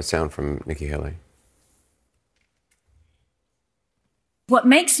that sound from Nikki Haley. What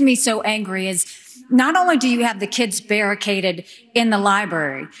makes me so angry is not only do you have the kids barricaded in the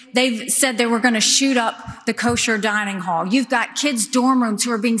library, they've said they were going to shoot up the kosher dining hall. You've got kids' dorm rooms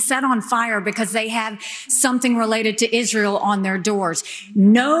who are being set on fire because they have something related to Israel on their doors.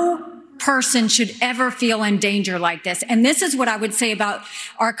 No person should ever feel in danger like this. And this is what I would say about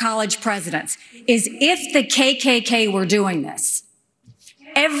our college presidents, is if the KKK were doing this,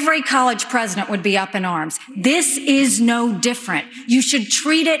 every college president would be up in arms. This is no different. You should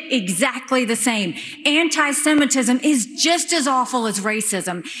treat it exactly the same. Anti-Semitism is just as awful as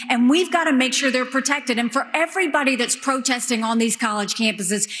racism, and we've got to make sure they're protected. And for everybody that's protesting on these college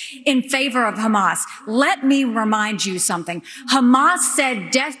campuses in favor of Hamas, let me remind you something. Hamas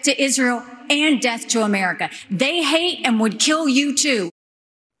said death to Israel and death to America. They hate and would kill you too.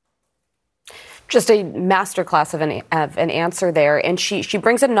 Just a masterclass of an answer there. And she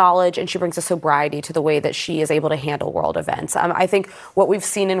brings a knowledge and she brings a sobriety to the way that she is able to handle world events. I think what we've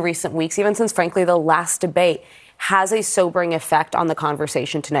seen in recent weeks, even since, frankly, the last debate, has a sobering effect on the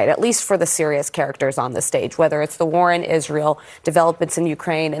conversation tonight, at least for the serious characters on the stage, whether it's the war in Israel, developments in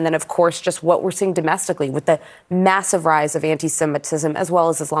Ukraine, and then, of course, just what we're seeing domestically with the massive rise of anti-Semitism as well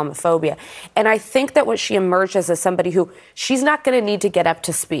as Islamophobia. And I think that what she emerged as somebody who she's not going to need to get up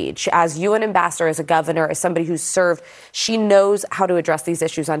to speed. As UN ambassador, as a governor, as somebody who's served, she knows how to address these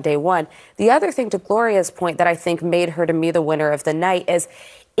issues on day one. The other thing, to Gloria's point, that I think made her, to me, the winner of the night is,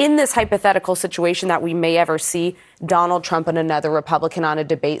 in this hypothetical situation that we may ever see Donald Trump and another Republican on a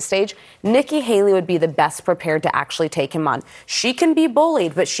debate stage, Nikki Haley would be the best prepared to actually take him on. She can be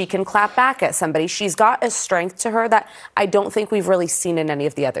bullied, but she can clap back at somebody. She's got a strength to her that I don't think we've really seen in any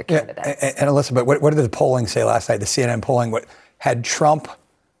of the other candidates. And Alyssa, but what did the polling say last night? The CNN polling, what had Trump,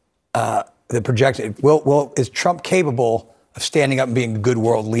 the projection, is Trump capable of standing up and being a good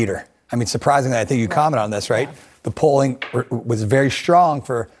world leader? I mean, surprisingly, I think you comment on this, right? Yeah. The polling was very strong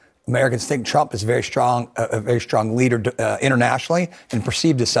for Americans think Trump is a very strong leader internationally and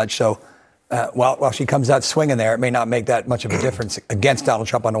perceived as such. So while she comes out swinging there, it may not make that much of a difference against Donald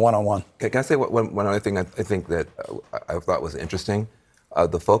Trump on a one-on-one. Can I say one other thing I think that I thought was interesting?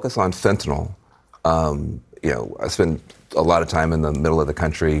 The focus on fentanyl. I spend a lot of time in the middle of the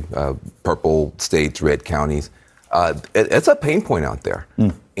country, purple states, red counties. It's a pain point out there.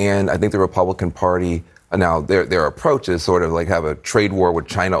 And I think the Republican Party, now, their approach is sort of like have a trade war with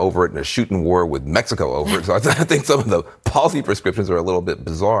China over it and a shooting war with Mexico over it. So I think some of the policy prescriptions are a little bit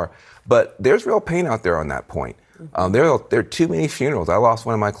bizarre. But there's real pain out there on that point. There are too many funerals. I lost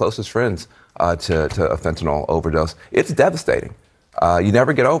one of my closest friends to a fentanyl overdose. It's devastating. You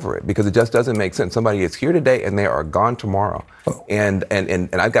never get over it because it just doesn't make sense. Somebody is here today and they are gone tomorrow. And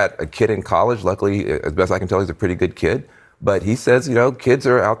I've got a kid in college. Luckily, as best I can tell, he's a pretty good kid. But he says, kids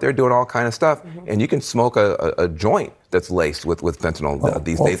are out there doing all kind of stuff, and you can smoke a joint that's laced with fentanyl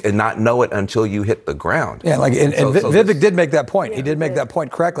these days and not know it until you hit the ground. Yeah, Vivek did make that point. He did make that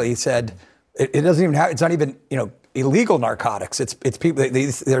point correctly. He said it doesn't even have. It's not even illegal narcotics. It's people.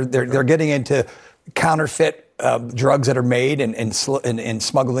 They're getting into counterfeit drugs that are made and smuggled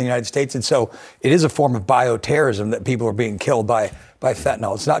in the United States, and so it is a form of bioterrorism that people are being killed by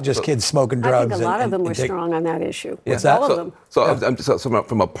fentanyl. It's not just kids smoking drugs. I think a lot of them were strong on that issue. What's that? All of them. So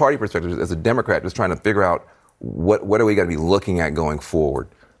from a party perspective, as a Democrat, just trying to figure out what are we going to be looking at going forward.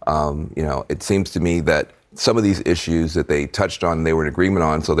 It seems to me that some of these issues that they touched on, they were in agreement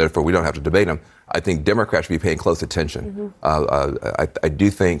on, so therefore we don't have to debate them. I think Democrats should be paying close attention. I do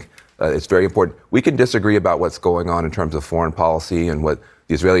think it's very important. We can disagree about what's going on in terms of foreign policy and what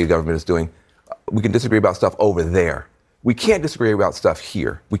the Israeli government is doing. We can disagree about stuff over there. we can't disagree about stuff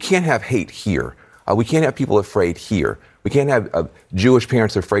here. We can't have hate here. We can't have people afraid here. We can't have Jewish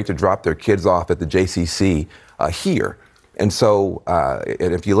parents afraid to drop their kids off at the JCC here. And so,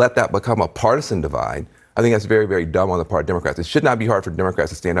 and if you let that become a partisan divide, I think that's very, very dumb on the part of Democrats. It should not be hard for Democrats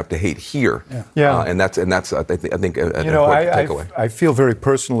to stand up to hate here. Yeah. And that's I think an important takeaway. I feel very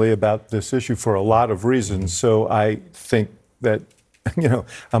personally about this issue for a lot of reasons. So I think that,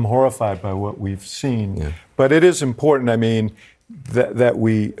 I'm horrified by what we've seen. Yeah. But it is important, that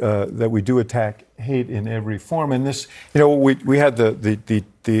we do attack hate in every form. And this, we had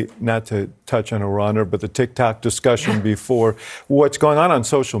the not to touch on Iran, but the TikTok discussion before. What's going on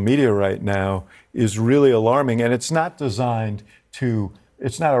social media right now is really alarming, and it's not designed to.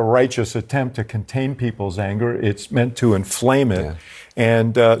 It's not a righteous attempt to contain people's anger. It's meant to inflame it. Yeah.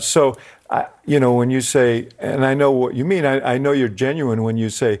 And so, when you say, and I know what you mean, I know you're genuine when you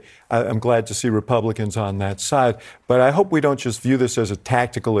say, I'm glad to see Republicans on that side, but I hope we don't just view this as a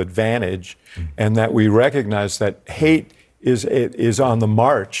tactical advantage and that we recognize that hate is on the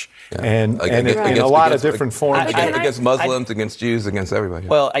march and in a lot of different forms. Against Muslims, against Jews, against everybody.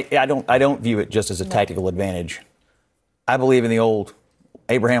 Well, I don't view it just as a tactical advantage. I believe in the old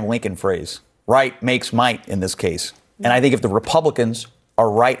Abraham Lincoln phrase, right makes might in this case. And I think if the Republicans are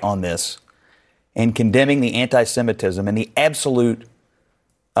right on this and condemning the anti-Semitism and the absolute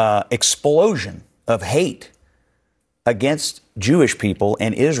explosion of hate against Jewish people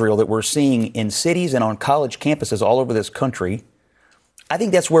and Israel that we're seeing in cities and on college campuses all over this country, I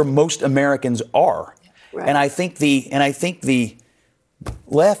think that's where most Americans are. Right. And I think the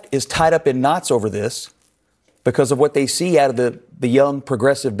left is tied up in knots over this because of what they see out of the young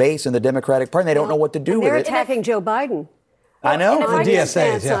progressive base in the Democratic Party. They don't know what to do with it. They're attacking Joe Biden. I know. The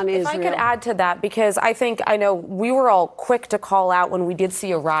DSAs, If I could add to that, because I know we were all quick to call out when we did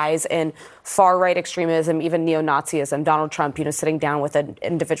see a rise in far-right extremism, even neo-Nazism, Donald Trump, sitting down with an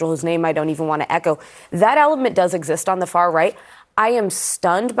individual whose name I don't even want to echo. That element does exist on the far right. I am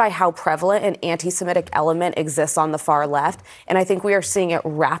stunned by how prevalent an anti-Semitic element exists on the far left, and I think we are seeing it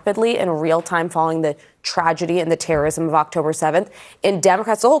rapidly in real time following the tragedy and the terrorism of October 7th. And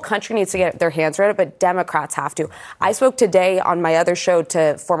Democrats, the whole country needs to get their hands around it, but Democrats have to. I spoke today on my other show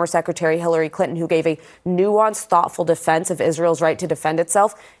to former Secretary Hillary Clinton, who gave a nuanced, thoughtful defense of Israel's right to defend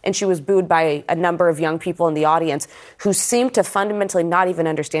itself, and she was booed by a number of young people in the audience who seemed to fundamentally not even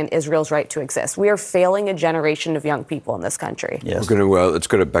understand Israel's right to exist. We are failing a generation of young people in this country. Yes. Let's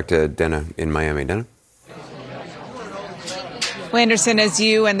go back to Dana in Miami. Dana? Well, Anderson, as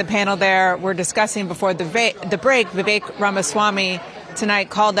you and the panel there were discussing before the break, Vivek Ramaswamy tonight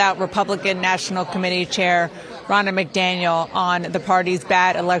called out Republican National Committee Chair Ronna McDaniel on the party's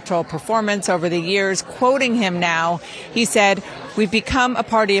bad electoral performance over the years. Quoting him now, he said, "We've become a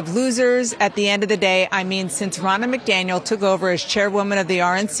party of losers. At the end of the day, since Ronna McDaniel took over as chairwoman of the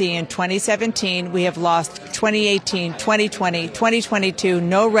RNC in 2017, we have lost 2018, 2020, 2022,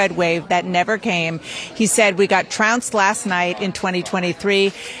 no red wave. That never came." He said, "We got trounced last night in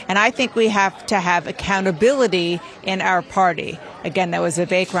 2023, and I think we have to have accountability in our party." Again, that was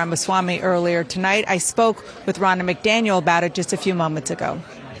Vivek Ramaswamy earlier tonight. I spoke with Ronna McDaniel about it just a few moments ago.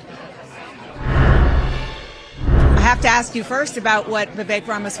 I have to ask you first about what Vivek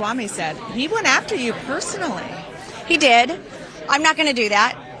Ramaswamy said. He went after you personally. He did. I'm not going to do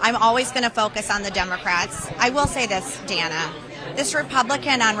that. I'm always going to focus on the Democrats. I will say this, Dana. This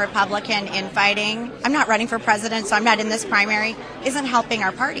Republican on Republican infighting, I'm not running for president, so I'm not in this primary, isn't helping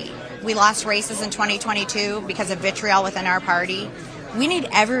our party. We lost races in 2022 because of vitriol within our party. We need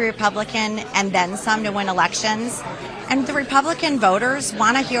every Republican and then some to win elections. And the Republican voters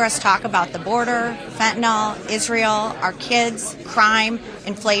want to hear us talk about the border, fentanyl, Israel, our kids, crime,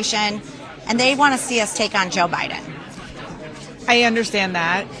 inflation, and they want to see us take on Joe Biden. I understand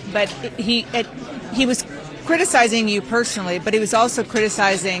that, but he was criticizing you personally, but he was also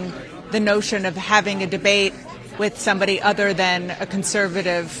criticizing the notion of having a debate with somebody other than a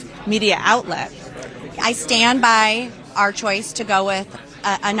conservative media outlet. I stand by our choice to go with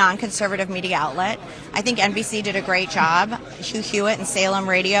a non-conservative media outlet. I think NBC did a great job. Hugh Hewitt and Salem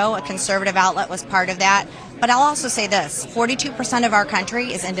Radio, a conservative outlet, was part of that. But I'll also say this, 42% of our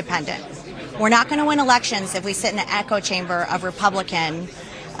country is independent. We're not going to win elections if we sit in an echo chamber of Republican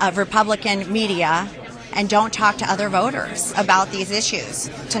media and don't talk to other voters about these issues.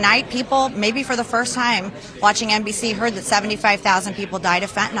 Tonight, people, maybe for the first time watching NBC, heard that 75,000 people died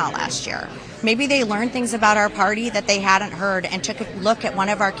of fentanyl last year. Maybe they learned things about our party that they hadn't heard and took a look at one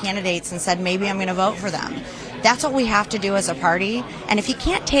of our candidates and said, maybe I'm going to vote for them. That's what we have to do as a party. And if you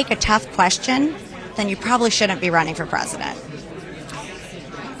can't take a tough question, then you probably shouldn't be running for president.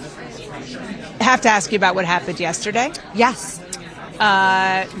 have to ask you about what happened yesterday. Yes.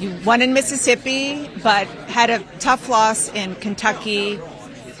 You won in Mississippi, but had a tough loss in Kentucky.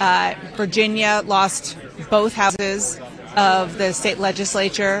 Virginia lost both houses of the state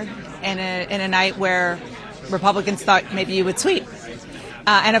legislature in a night where Republicans thought maybe you would sweep.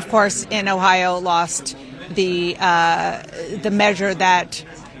 And of course, in Ohio, lost the measure that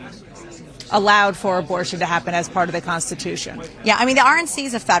allowed for abortion to happen as part of the Constitution. Yeah, I mean, the RNC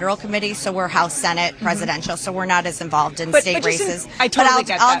is a federal committee, so we're House, Senate, presidential, so we're not as involved in state races. I totally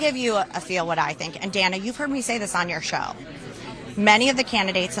get that. I'll give you a feel what I think. And Dana, you've heard me say this on your show. Many of the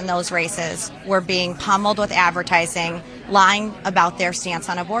candidates in those races were being pummeled with advertising, lying about their stance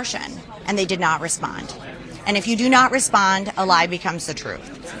on abortion, and they did not respond. And if you do not respond, a lie becomes the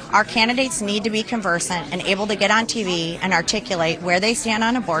truth. Our candidates need to be conversant and able to get on TV and articulate where they stand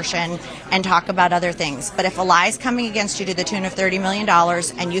on abortion and talk about other things. But if a lie is coming against you to the tune of $30 million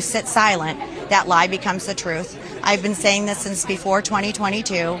and you sit silent, that lie becomes the truth. I've been saying this since before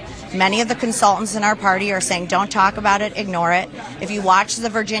 2022. Many of the consultants in our party are saying, don't talk about it, ignore it. If you watch the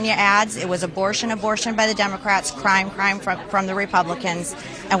Virginia ads, it was abortion, abortion by the Democrats, crime from the Republicans.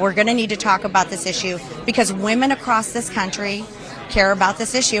 And we're going to need to talk about this issue because women across this country care about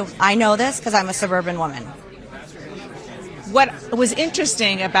this issue. I know this because I'm a suburban woman. What was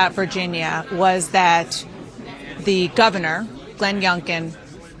interesting about Virginia was that the governor, Glenn Youngkin,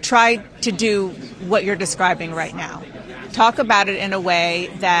 tried to do what you're describing right now. Talk about it in a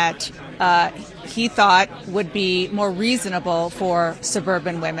way that he thought would be more reasonable for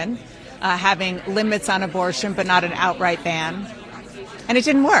suburban women, having limits on abortion but not an outright ban. And it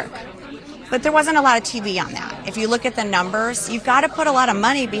didn't work. But there wasn't a lot of TV on that. If you look at the numbers, you've got to put a lot of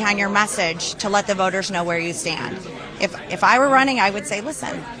money behind your message to let the voters know where you stand. If I were running, I would say,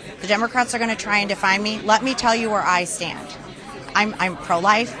 listen, the Democrats are going to try and define me. Let me tell you where I stand. I'm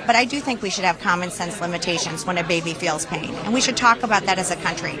pro-life, but I do think we should have common sense limitations when a baby feels pain. And we should talk about that as a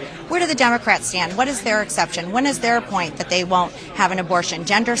country. Where do the Democrats stand? What is their exception? When is their point that they won't have an abortion?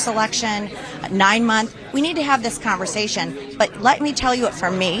 Gender selection, 9 month. We need to have this conversation. But let me tell you it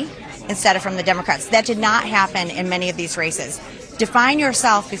from me instead of from the Democrats. That did not happen in many of these races. Define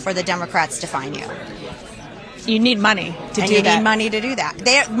yourself before the Democrats define you. You need money to do that. And you need money to do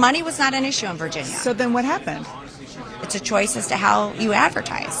that. Money was not an issue in Virginia. So then what happened? It's a choice as to how you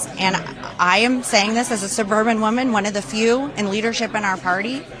advertise. And I am saying this as a suburban woman, one of the few in leadership in our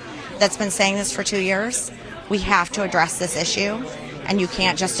party that's been saying this for 2 years. We have to address this issue, and you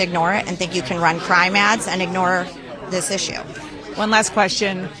can't just ignore it and think you can run crime ads and ignore this issue. One last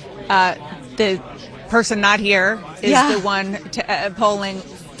question. The person not here is the one polling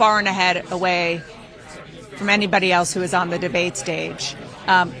far and ahead away from anybody else who is on the debate stage.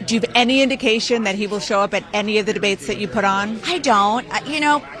 Do you have any indication that he will show up at any of the debates that you put on? I don't.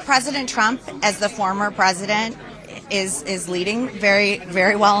 President Trump, as the former president, is leading very,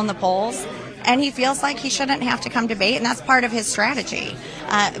 very well in the polls. And he feels like he shouldn't have to come debate, and that's part of his strategy.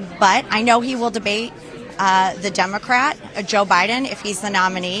 But I know he will debate the Democrat, Joe Biden, if he's the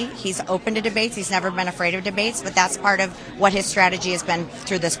nominee. He's open to debates. He's never been afraid of debates, but that's part of what his strategy has been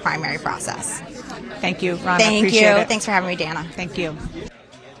through this primary process. Thank you, Ron. Thank appreciate you. it. Thanks for having me, Dana. Thank you.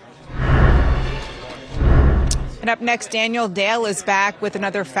 And up next, Daniel Dale is back with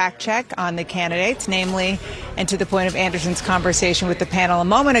another fact check on the candidates, namely, and to the point of Anderson's conversation with the panel a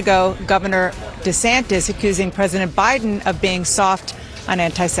moment ago, Governor DeSantis accusing President Biden of being soft on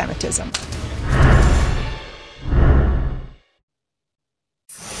anti-Semitism.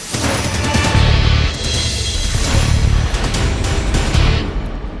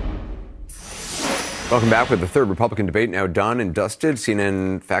 Welcome back with the third Republican debate now done and dusted.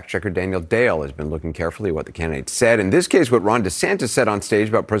 CNN fact checker Daniel Dale has been looking carefully at what the candidates said. In this case, what Ron DeSantis said on stage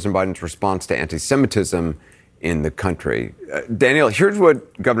about President Biden's response to anti-Semitism in the country. Daniel, here's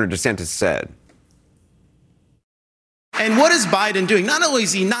what Governor DeSantis said. And what is Biden doing? Not only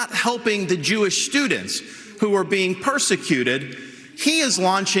is he not helping the Jewish students who are being persecuted, he is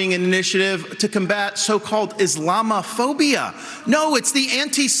launching an initiative to combat so-called Islamophobia. No, it's the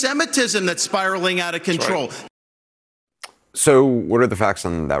anti-Semitism that's spiraling out of control. Right. So what are the facts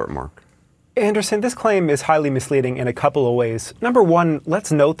on that remark? Anderson, this claim is highly misleading in a couple of ways. Number one,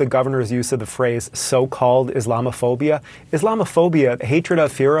 let's note the governor's use of the phrase so-called Islamophobia. Islamophobia, hatred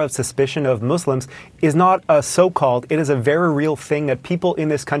of, fear of, suspicion of Muslims, is not a so-called. It is a very real thing that people in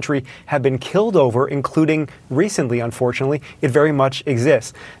this country have been killed over, including recently, unfortunately. It very much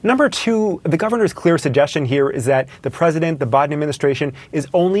exists. Number two, the governor's clear suggestion here is that the president, the Biden administration, is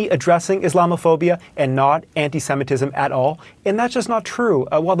only addressing Islamophobia and not anti-Semitism at all. And that's just not true.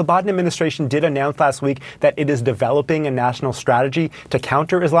 While the Biden administration administration did announce last week that it is developing a national strategy to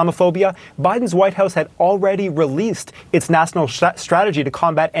counter Islamophobia. Biden's White House had already released its national strategy to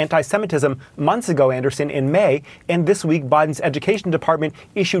combat anti-Semitism months ago, Anderson, in May. And this week, Biden's Education Department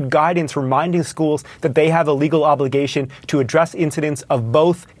issued guidance reminding schools that they have a legal obligation to address incidents of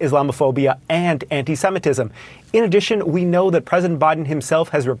both Islamophobia and anti-Semitism. In addition, we know that President Biden himself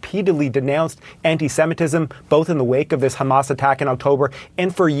has repeatedly denounced anti-Semitism, both in the wake of this Hamas attack in October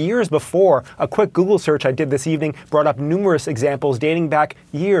and for years before. A quick Google search I did this evening brought up numerous examples dating back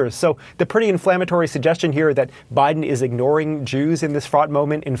years. So the pretty inflammatory suggestion here that Biden is ignoring Jews in this fraught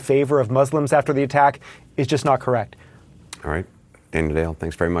moment in favor of Muslims after the attack is just not correct. All right. Dana Dale,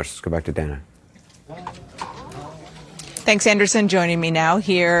 thanks very much. Let's go back to Dana. Thanks, Anderson. Joining me now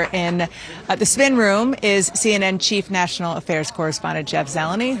here in the spin room is CNN Chief National Affairs Correspondent Jeff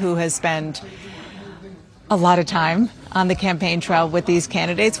Zeleny, who has spent a lot of time on the campaign trail with these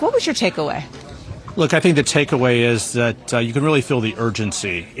candidates. What was your takeaway? Look, I think the takeaway is that you can really feel the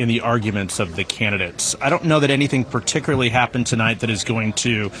urgency in the arguments of the candidates. I don't know that anything particularly happened tonight that is going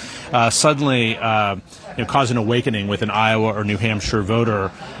to suddenly cause an awakening with an Iowa or New Hampshire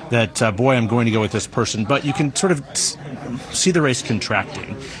voter that, boy, I'm going to go with this person. But you can sort of see the race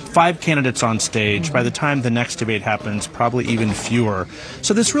contracting. 5 candidates on stage. By the time the next debate happens, probably even fewer.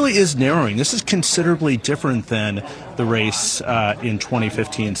 So this really is narrowing. This is considerably different than the race in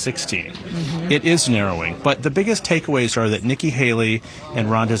 2015-16. Mm-hmm. It is narrowing. But the biggest takeaways are that Nikki Haley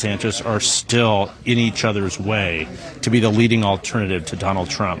and Ron DeSantis are still in each other's way to be the leading alternative to Donald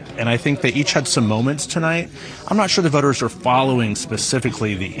Trump. And I think they each had some moments tonight. I'm not sure the voters are following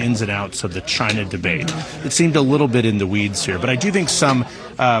specifically the ins and outs of the China debate. It seemed a little bit in the weeds here. But I do think some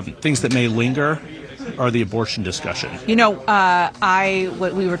things that may linger are the abortion discussion. You know,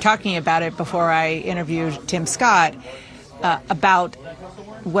 we were talking about it before I interviewed Tim Scott about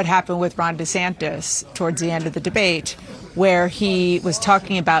what happened with Ron DeSantis towards the end of the debate, where he was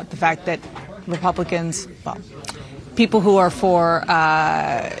talking about the fact that Republicans, well, people who are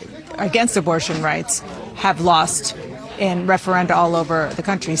against abortion rights have lost in referenda all over the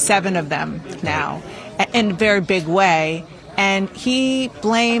country, 7 of them now, in a very big way. And he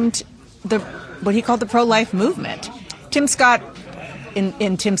blamed what he called the pro-life movement. Tim Scott,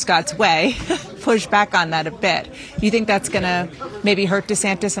 in Tim Scott's way, pushed back on that a bit. Do you think that's going to maybe hurt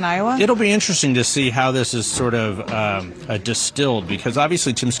DeSantis in Iowa? It'll be interesting to see how this is sort of distilled, because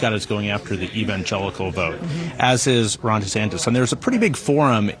obviously Tim Scott is going after the evangelical vote, as is Ron DeSantis. And there's a pretty big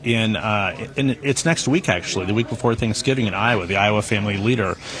forum in it's next week, actually, the week before Thanksgiving in Iowa. The Iowa Family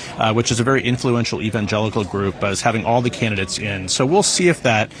Leader, which is a very influential evangelical group, is having all the candidates in. So we'll see if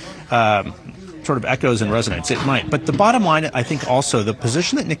that sort of echoes and resonates. It might. But the bottom line, I think also the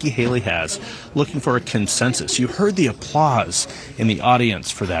position that Nikki Haley has, looking for a consensus. You heard the applause in the audience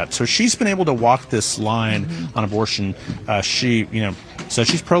for that. So she's been able to walk this line on abortion. She, says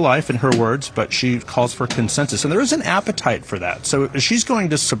she's pro-life in her words, but she calls for consensus. And there is an appetite for that. So if she's going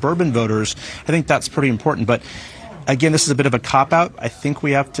to suburban voters, I think that's pretty important. But again, this is a bit of a cop-out. I think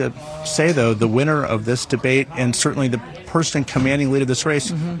we have to say, though, the winner of this debate, and certainly the person commanding lead of this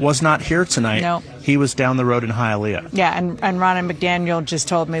race, was not here tonight. No. He was down the road in Hialeah. Yeah, and Ronna McDaniel just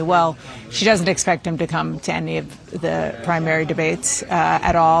told me, well, she doesn't expect him to come to any of the primary debates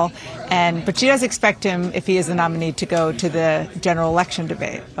at all. But she does expect him, if he is the nominee, to go to the general election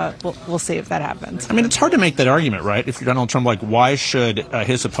debate. But we'll see if that happens. I mean, it's hard to make that argument, right? If you're Donald Trump, why should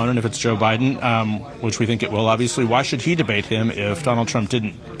his opponent, if it's Joe Biden, which we think it will, obviously, why should he debate him if Donald Trump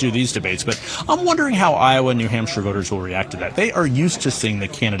didn't do these debates? But I'm wondering how Iowa and New Hampshire voters will react to that. They are used to seeing the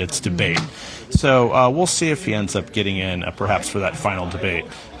candidates debate. So we'll see if he ends up getting in, perhaps, for that final debate.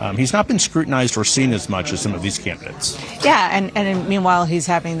 He's not been scrutinized or seen as much as some of these candidates. Yeah, and meanwhile, he's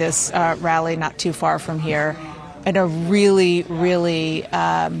having this rally not too far from here in a really, really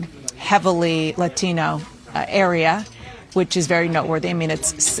heavily Latino area, which is very noteworthy. I mean,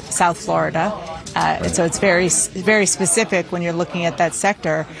 it's South Florida, so it's very, very specific when you're looking at that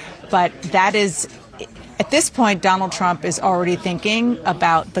sector. But that is, at this point, Donald Trump is already thinking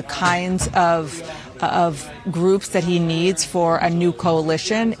about the kinds of groups that he needs for a new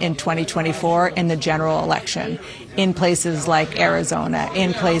coalition in 2024 in the general election, in places like Arizona,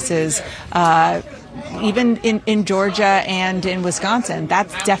 in places even in Georgia and in Wisconsin.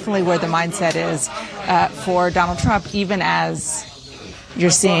 That's definitely where the mindset is for Donald Trump, even as you're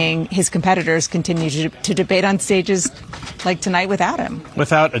seeing his competitors continue to debate on stages like tonight without him.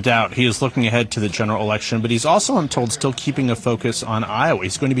 Without a doubt, he is looking ahead to the general election, but he's also, I'm told, still keeping a focus on Iowa.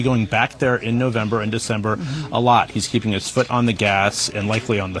 He's going to be going back there in November and December a lot. He's keeping his foot on the gas and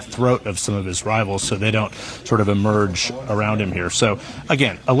likely on the throat of some of his rivals so they don't sort of emerge around him here. So,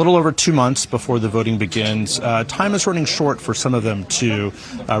 again, a little over 2 months before the voting begins. Time is running short for some of them to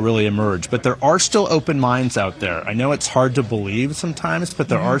really emerge, but there are still open minds out there. I know it's hard to believe sometimes, but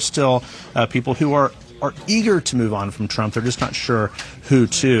there are still people who are eager to move on from Trump. They're just not sure who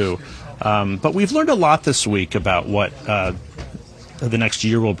to. But we've learned a lot this week about what the next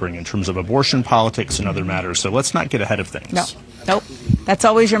year will bring in terms of abortion politics and other matters. So let's not get ahead of things. Nope. That's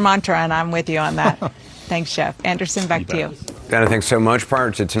always your mantra, and I'm with you on that. Thanks, Jeff. Anderson, back to you. Dana, thanks so much.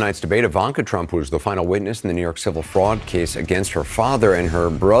 Prior to tonight's debate, Ivanka Trump was the final witness in the New York civil fraud case against her father and her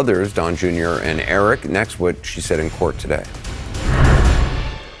brothers, Don Jr. and Eric. Next, what she said in court today.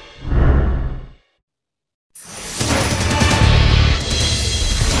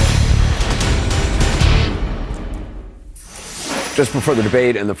 Just before the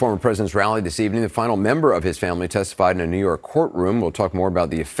debate and the former president's rally this evening, the final member of his family testified in a New York courtroom. We'll talk more about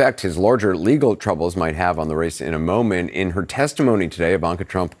the effect his larger legal troubles might have on the race in a moment. In her testimony today, Ivanka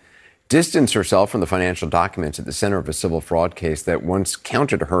Trump distanced herself from the financial documents at the center of a civil fraud case that once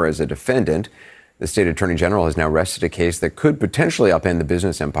counted her as a defendant. The state attorney general has now rested a case that could potentially upend the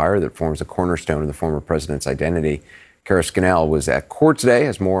business empire that forms a cornerstone of the former president's identity. Kara Scannell was at court today,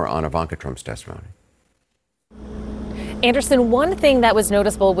 has more on Ivanka Trump's testimony. Anderson, one thing that was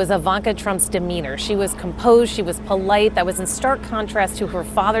noticeable was Ivanka Trump's demeanor. She was composed, she was polite. That was in stark contrast to her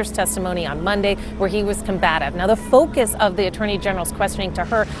father's testimony on Monday, where he was combative. Now, the focus of the Attorney General's questioning to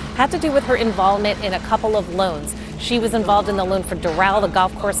her had to do with her involvement in a couple of loans. She was involved in the loan for Doral, the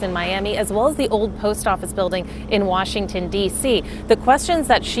golf course in Miami, as well as the old post office building in Washington, D.C. The questions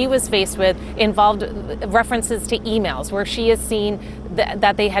that she was faced with involved references to emails where she has seen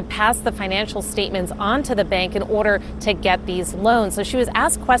that they had passed the financial statements on to the bank in order to get these loans. So she was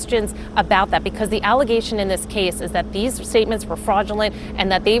asked questions about that because the allegation in this case is that these statements were fraudulent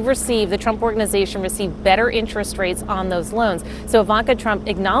and that the Trump Organization received better interest rates on those loans. So Ivanka Trump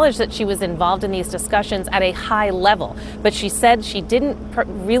acknowledged that she was involved in these discussions at a high level, but she said she didn't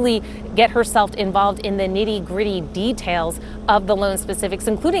really get herself involved in the nitty-gritty details of the loan specifics,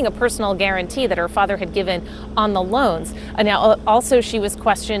 including a personal guarantee that her father had given on the loans. Now, also, she was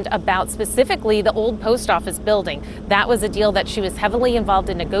questioned about specifically the old post office building. That was a deal that she was heavily involved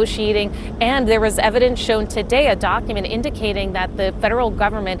in negotiating, and there was evidence shown today, a document indicating that the federal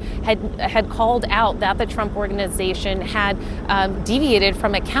government had called out that the Trump Organization had deviated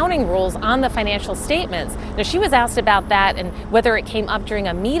from accounting rules on the financial statements. Now, she was asked about that and whether it came up during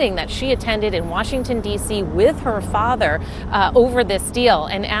a meeting that she attended in Washington, D.C. with her father over this deal,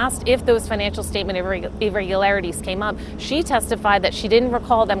 and asked if those financial statement irregularities came up. She testified that she didn't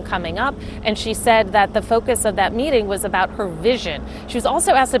recall them coming up, and she said that the focus of that meeting was about her vision. She was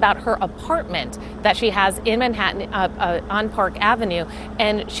also asked about her apartment that she has in Manhattan on Park Avenue,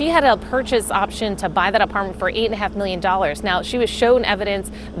 and she had a purchase option to buy that apartment for $8.5 million. Now, she was shown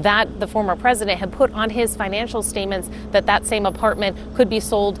evidence that the former president had put on his financial statements that same apartment could be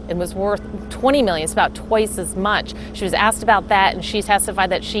sold and was worth $20 million. It's about twice as much. She was asked about that, and she testified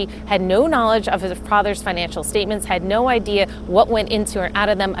that she had no knowledge of her father's financial statements, had no idea what went into or out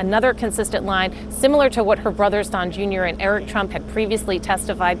of them. Another consistent line, similar to what her brothers Don Jr. and Eric Trump had previously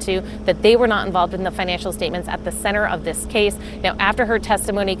testified to, that they were not involved in the financial statements at the center of this case. Now, after her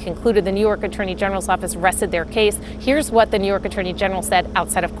testimony concluded, the New York Attorney General's office rested their case. Here's what the New York Attorney General said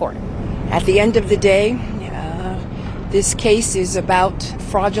outside of court. At the end of the day, this case is about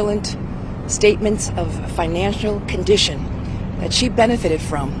fraudulent statements of financial condition that she benefited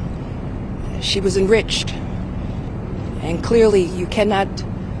from. She was enriched. And clearly, you cannot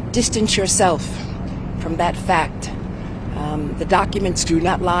distance yourself from that fact. The documents do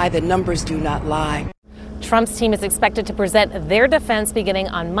not lie. The numbers do not lie. Trump's team is expected to present their defense beginning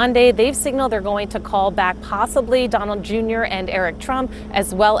on Monday. They've signaled they're going to call back possibly Donald Jr. and Eric Trump,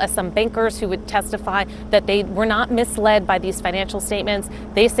 as well as some bankers who would testify that they were not misled by these financial statements.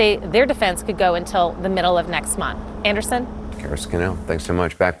 They say their defense could go until the middle of next month. Anderson? Kara Scannell, thanks so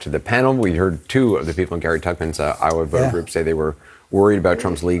much. Back to the panel. We heard two of the people in Gary Tuchman's Iowa vote group say they were worried about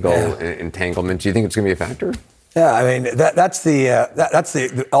Trump's legal entanglement. Do you think it's going to be a factor? Yeah, I mean, that's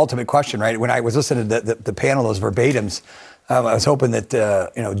the ultimate question, right? When I was listening to the panel, those verbatims, I was hoping that,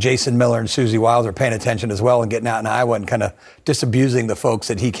 Jason Miller and Susie Wiles are paying attention as well and getting out in Iowa and kind of disabusing the folks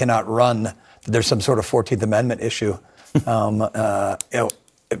that he cannot run, that there's some sort of 14th Amendment issue,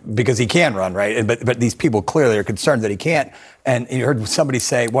 because he can run, right? But these people clearly are concerned that he can't. And you heard somebody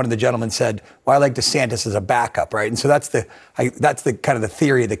say, one of the gentlemen said, well, Well, I like DeSantis as a backup, right? And so that's the kind of the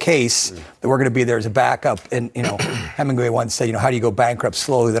theory of the case, that we're going to be there as a backup. And, Hemingway once said, how do you go bankrupt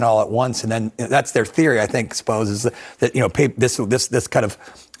slowly then all at once? And then that's their theory, I think, is that, this kind of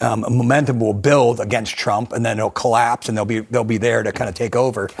momentum will build against Trump, and then it'll collapse, and they'll be there to kind of take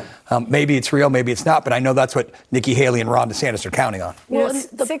over. Maybe it's real, maybe it's not, but I know that's what Nikki Haley and Ron DeSantis are counting on.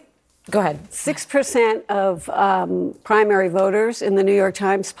 Go ahead. 6% of primary voters in the New York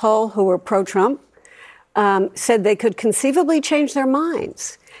Times poll who were pro-Trump said they could conceivably change their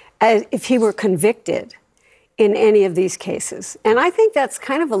minds if he were convicted in any of these cases. And I think that's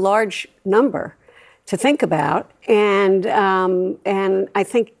kind of a large number to think about. And I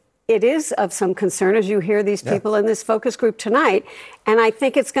think it is of some concern as you hear these people in this focus group tonight. And I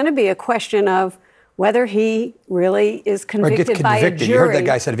think it's going to be a question of whether he really is convicted by a jury. You heard that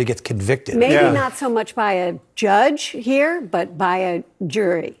guy said if he gets convicted. Maybe not so much by a judge here, but by a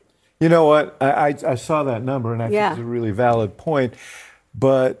jury. You know what? I saw that number, and I think it's a really valid point.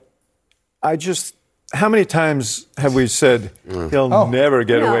 But how many times have we said he'll never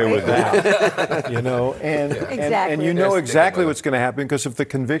get away with that? And you know exactly what's going to happen, because if the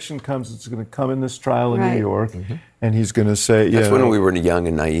conviction comes, it's going to come in this trial in New York, and he's going to say, That's when we were young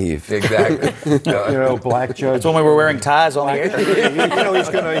and naive. Exactly. Black judge. That's when we were wearing ties on the air.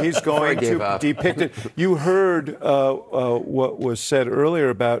 He's going to depict it. You heard what was said earlier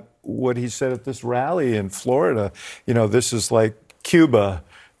about what he said at this rally in Florida. This is like Cuba.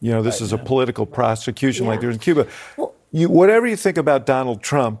 This is a political prosecution like there's in Cuba. Whatever you think about Donald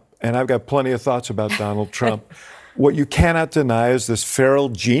Trump, and I've got plenty of thoughts about Donald Trump, what you cannot deny is this feral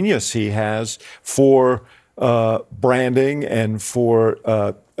genius he has for branding and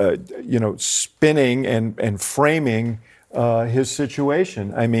for spinning and framing his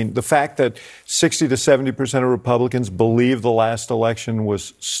situation. I mean, the fact that 60 to 70% of Republicans believe the last election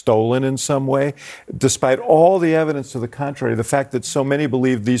was stolen in some way, despite all the evidence to the contrary, the fact that so many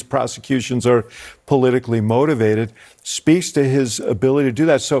believe these prosecutions are politically motivated speaks to his ability to do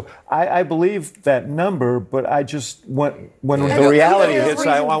that. So I believe that number, but I just when the reality hits,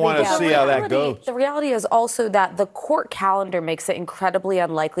 I want to see how that goes. The reality is also that the court calendar makes it incredibly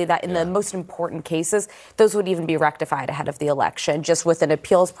unlikely that in the most important cases, those would even be rectified ahead of the election. Just with an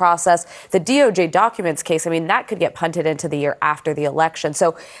appeals process, the DOJ documents case, that could get punted into the year after the election.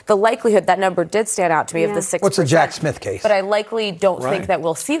 So the likelihood, that number did stand out to me of the 6%. What's the Jack Smith case? But I likely don't think that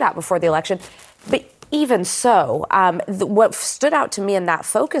we'll see that before the election. But even so, what stood out to me in that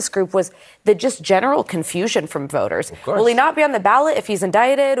focus group was the just general confusion from voters. Will he not be on the ballot if he's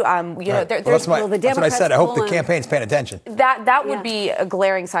indicted? That's what I said. I hope the campaign's paying attention. That would be a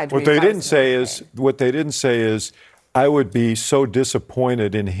glaring sign to me. What they didn't say is, I would be so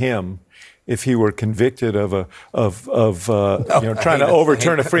disappointed in him if he were convicted of trying to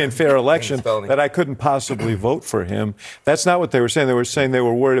overturn a free and fair election that I couldn't possibly vote for him. That's not what they were saying. They were saying they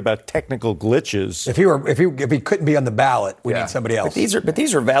were worried about technical glitches. If he couldn't be on the ballot, we need somebody else. But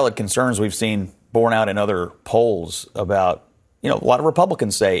these are valid concerns we've seen borne out in other polls about, a lot of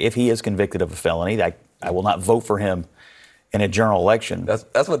Republicans say if he is convicted of a felony, I will not vote for him in a general election.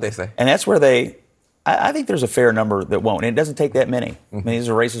 That's what they say. And that's where I think there's a fair number that won't. And it doesn't take that many. These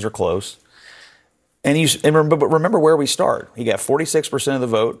races are close. And remember where we start. He got 46% of the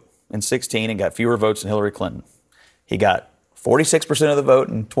vote in 2016 and got fewer votes than Hillary Clinton. He got 46% of the vote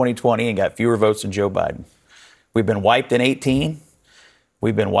in 2020 and got fewer votes than Joe Biden. We've been wiped in 2018.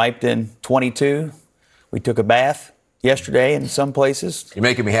 We've been wiped in 2022. We took a bath yesterday in some places. You're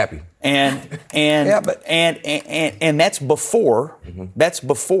making me happy. And that's before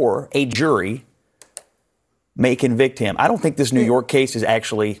a jury may convict him. I don't think this New York case is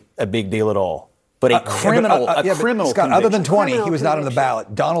actually a big deal at all. But a criminal Scott, other than 20, he was not on the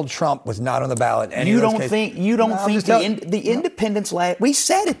ballot. Donald Trump was not on the ballot. You don't think the independents? We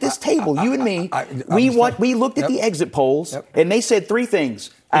sat at this table, you and me. We looked at the exit polls, and they said three things.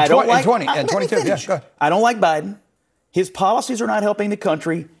 I don't like 22. I don't like Biden. His policies are not helping the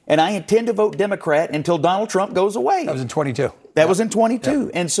country, and I intend to vote Democrat until Donald Trump goes away. That was in 22. That was in 22,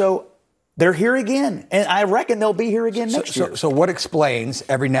 and so. They're here again, and I reckon they'll be here again next year. So what explains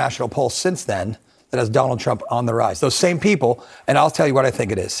every national poll since then that has Donald Trump on the rise? Those same people, and I'll tell you what I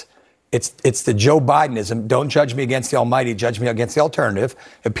think it is. It's the Joe Bidenism. Don't judge me against the almighty, judge me against the alternative.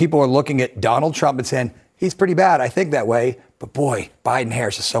 If people are looking at Donald Trump and saying, he's pretty bad, I think that way, but boy,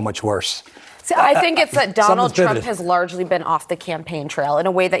 Biden-Harris is so much worse. So I think it's that Donald Someone's Trump pivoted. has largely been off the campaign trail in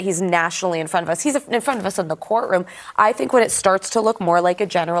a way that he's nationally in front of us. He's in front of us in the courtroom. I think when it starts to look more like a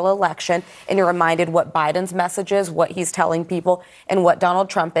general election and you're reminded what Biden's message is, what he's telling people, and what Donald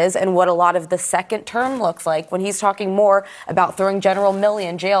Trump is, and what a lot of the second term looks like when he's talking more about throwing General Milley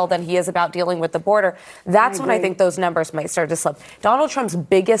in jail than he is about dealing with the border, that's when I think those numbers might start to slip. Donald Trump's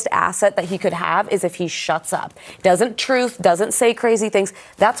biggest asset that he could have is if he shuts up, doesn't say crazy things.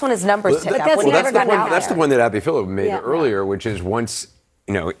 That's when his numbers tick up. That's the one that Abby Phillip made earlier, which is once,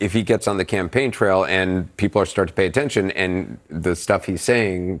 if he gets on the campaign trail and people are start to pay attention and the stuff he's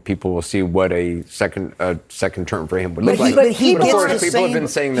saying, people will see what a second term for him would look like. But he gets the same. Have been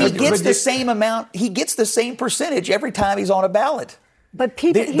saying that he gets the same amount. He gets the same percentage every time he's on a ballot. But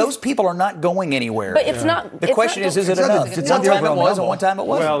those people are not going anywhere. But it's not. The question is it enough? One time it was, and one time it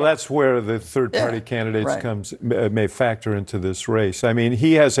wasn't. Well, that's where the third-party candidates may factor into this race. I mean,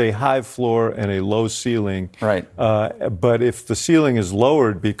 he has a high floor and a low ceiling. Right. But if the ceiling is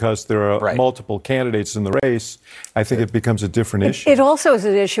lowered because there are multiple candidates in the race, I think it becomes a different issue. It also is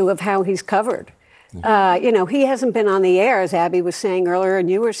an issue of how he's covered. He hasn't been on the air, as Abby was saying earlier, and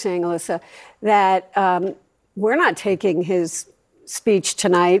you were saying, Alyssa, that we're not taking his speech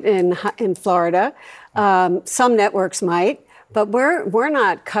tonight in Florida. Some networks might, but we're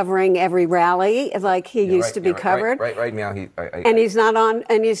not covering every rally like he used to be covered. Right now, he's not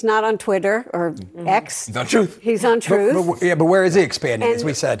on Twitter or X. He's on Truth. He's on Truth. But where is he expanding? As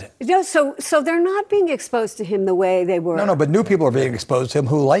we said. So they're not being exposed to him the way they were. No, but new people are being exposed to him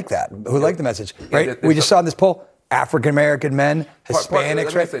who like that, who like the message. Right? We just saw in this poll. African American men,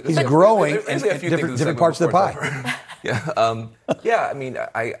 Hispanics, right? He's growing in different parts of the pie. I mean,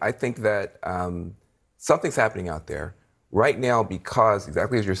 I think that something's happening out there right now because,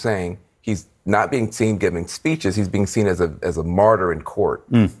 exactly as you're saying, he's not being seen giving speeches. He's being seen as a martyr in court.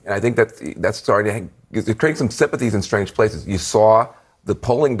 And I think that's starting to create some sympathies in strange places. You saw the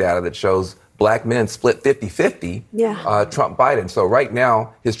polling data that shows black men split 50-50, Trump Biden. So right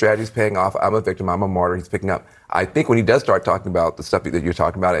now, his strategy is paying off. I'm a victim. I'm a martyr. He's picking up. I think when he does start talking about the stuff that you're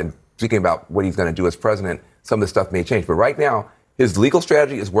talking about and speaking about what he's going to do as president, some of the stuff may change. But right now, his legal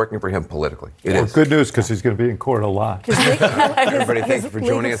strategy is working for him politically. It is. Good news, because he's going to be in court a lot. Everybody, thank you for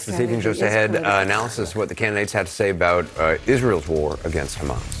joining us this evening. Just ahead, analysis of what the candidates had to say about Israel's war against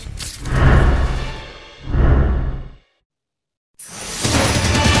Hamas.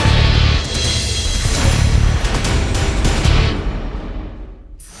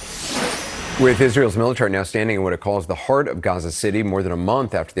 With Israel's military now standing in what it calls the heart of Gaza City, more than a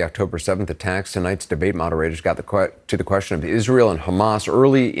month after the October 7th attacks, tonight's debate moderators got to the question of Israel and Hamas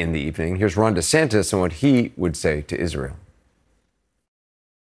early in the evening. Here's Ron DeSantis and what he would say to Israel.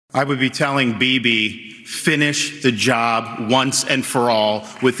 I would be telling Bibi, finish the job once and for all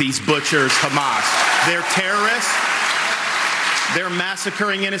with these butchers, Hamas. They're terrorists. They're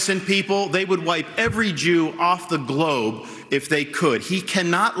massacring innocent people. They would wipe every Jew off the globe if they could. He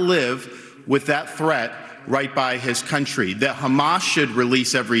cannot live with that threat right by his country. That Hamas should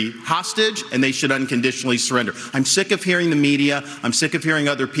release every hostage and they should unconditionally surrender. I'm sick of hearing the media, I'm sick of hearing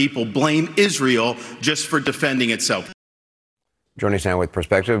other people blame Israel just for defending itself. Joining us now with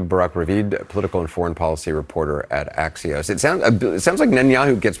perspective, Barak Ravid, political and foreign policy reporter at Axios. It sounds like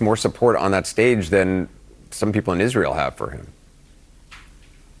Netanyahu gets more support on that stage than some people in Israel have for him.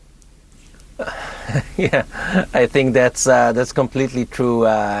 Yeah, I think that's completely true,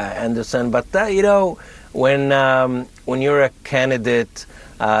 Anderson. But when you're a candidate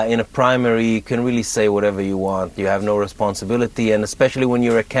in a primary, you can really say whatever you want. You have no responsibility, and especially when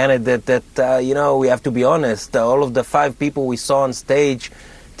you're a candidate that we have to be honest. All of the 5 people we saw on stage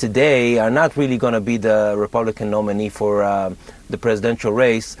today are not really going to be the Republican nominee for the presidential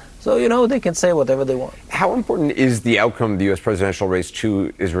race. So, they can say whatever they want. How important is the outcome of the U.S. presidential race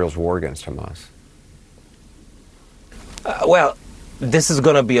to Israel's war against Hamas? Well, this is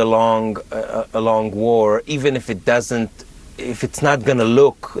going to be a long war, even if it's not going to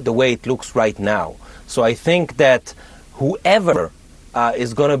look the way it looks right now. So I think that whoever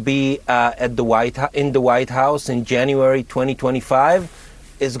is going to be in the White House in January 2025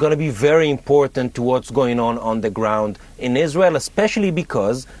 is going to be very important to what's going on the ground in Israel, especially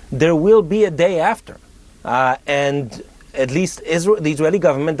because there will be a day after. And at least the Israeli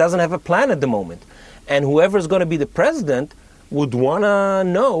government doesn't have a plan at the moment. And whoever is going to be the president would want to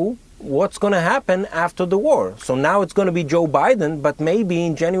know what's going to happen after the war. So now it's going to be Joe Biden, but maybe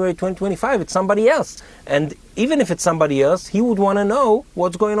in January 2025 it's somebody else. And even if it's somebody else, he would want to know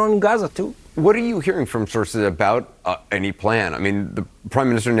what's going on in Gaza too. What are you hearing from sources about any plan? I mean, the Prime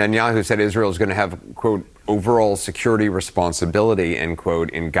Minister Netanyahu said Israel is going to have, quote, overall security responsibility, end quote,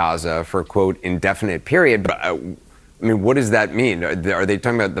 in Gaza for, quote, indefinite period. But I mean, what does that mean? Are they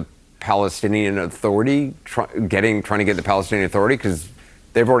talking about the Palestinian Authority trying to get the Palestinian Authority? Because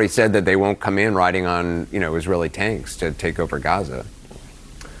they've already said that they won't come in riding on, Israeli tanks to take over Gaza.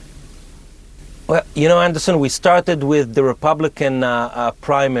 Well, Anderson, we started with the Republican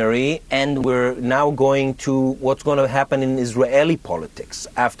primary, and we're now going to what's going to happen in Israeli politics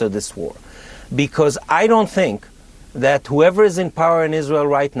after this war. Because I don't think that whoever is in power in Israel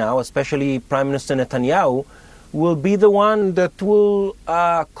right now, especially Prime Minister Netanyahu, will be the one that will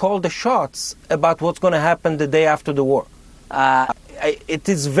call the shots about what's going to happen the day after the war. It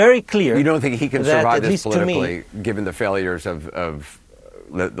is very clear. You don't think he can survive this politically, given the failures of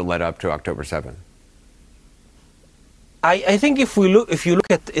the led up to October 7th? I think if you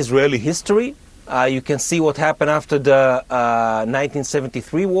look at Israeli history, you can see what happened after the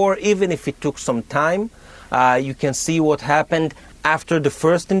 1973 war, even if it took some time. You can see what happened after the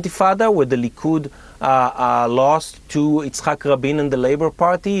first Intifada, where the Likud lost to Yitzhak Rabin and the Labour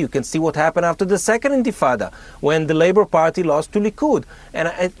Party. You can see what happened after the second Intifada, when the Labour Party lost to Likud.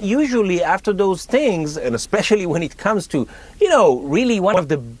 And usually after those things, and especially when it comes to, really one of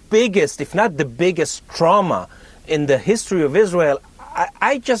the biggest, if not the biggest trauma in the history of Israel,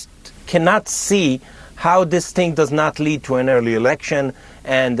 I just cannot see how this thing does not lead to an early election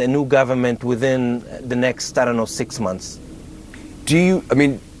and a new government within the next, 6 months.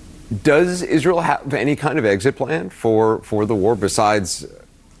 Does Israel have any kind of exit plan for the war besides,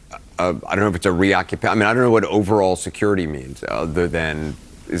 I don't know if it's a reoccupation, I don't know what overall security means, other than,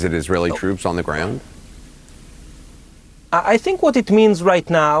 is it Israeli troops on the ground? I think what it means right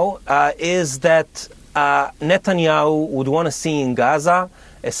now is that Netanyahu would want to see in Gaza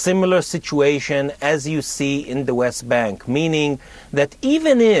a similar situation as you see in the West Bank, meaning that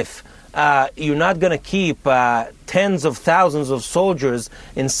even if you're not going to keep tens of thousands of soldiers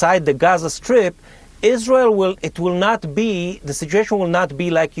inside the Gaza Strip, the situation will not be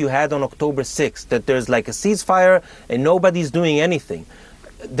like you had on October 6th, that there's like a ceasefire and nobody's doing anything.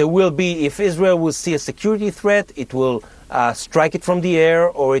 There will be, if Israel will see a security threat, it will strike it from the air,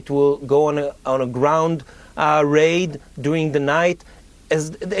 or it will go on a ground raid during the night.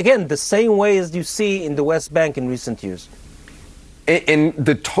 Again, the same way as you see in the West Bank in recent years. And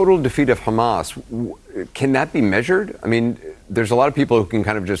the total defeat of Hamas, can that be measured? There's a lot of people who can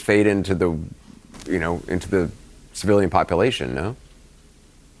kind of just fade into the civilian population, no?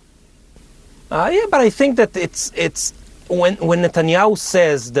 Yeah, but I think that it's when Netanyahu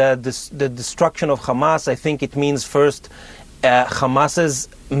says the destruction of Hamas, I think it means first Hamas's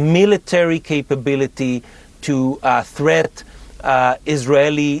military capability to threat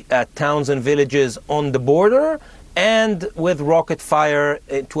Israeli towns and villages on the border and with rocket fire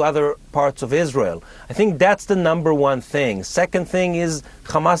to other parts of Israel. I think that's the number one thing. Second thing is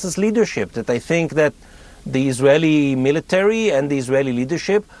Hamas's leadership, that I think that the Israeli military and the Israeli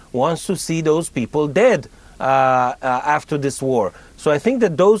leadership wants to see those people dead after this war. So I think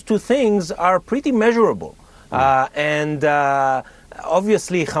that those two things are pretty measurable. And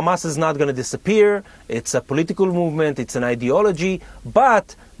obviously Hamas is not going to disappear. It's a political movement, it's an ideology,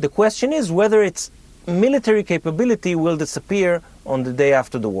 but the question is whether its military capability will disappear on the day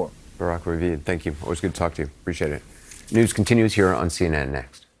after the war. Barak Ravid, thank you. Always good to talk to you. Appreciate it. News continues here on CNN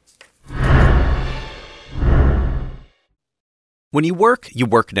Next. When you work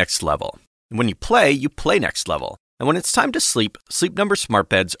next level. And when you play next level. And when it's time to sleep, Sleep Number smart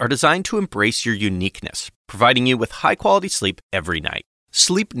beds are designed to embrace your uniqueness, providing you with high-quality sleep every night.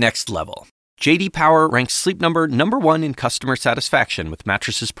 Sleep next level. J.D. Power ranks Sleep Number #1 in customer satisfaction with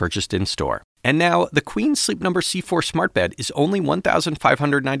mattresses purchased in-store. And now, the Queen Sleep Number C4 smart bed is only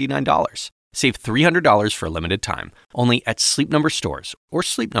 $1,599. Save $300 for a limited time, only at Sleep Number stores or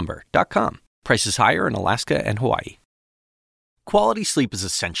sleepnumber.com. Prices higher in Alaska and Hawaii. Quality sleep is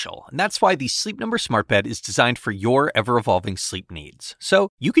essential, and that's why the Sleep Number smart bed is designed for your ever-evolving sleep needs. So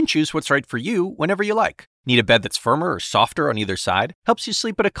you can choose what's right for you whenever you like. Need a bed that's firmer or softer on either side? Helps you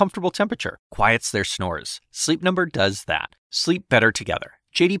sleep at a comfortable temperature. Quiets their snores. Sleep Number does that. Sleep better together.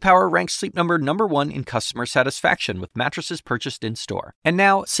 J.D. Power ranks Sleep Number #1 in customer satisfaction with mattresses purchased in-store. And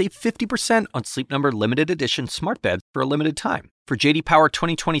now, save 50% on Sleep Number limited edition smart beds for a limited time. For J.D. Power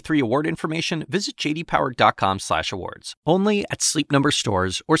 2023 award information, visit jdpower.com/awards. Only at Sleep Number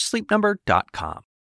stores or sleepnumber.com.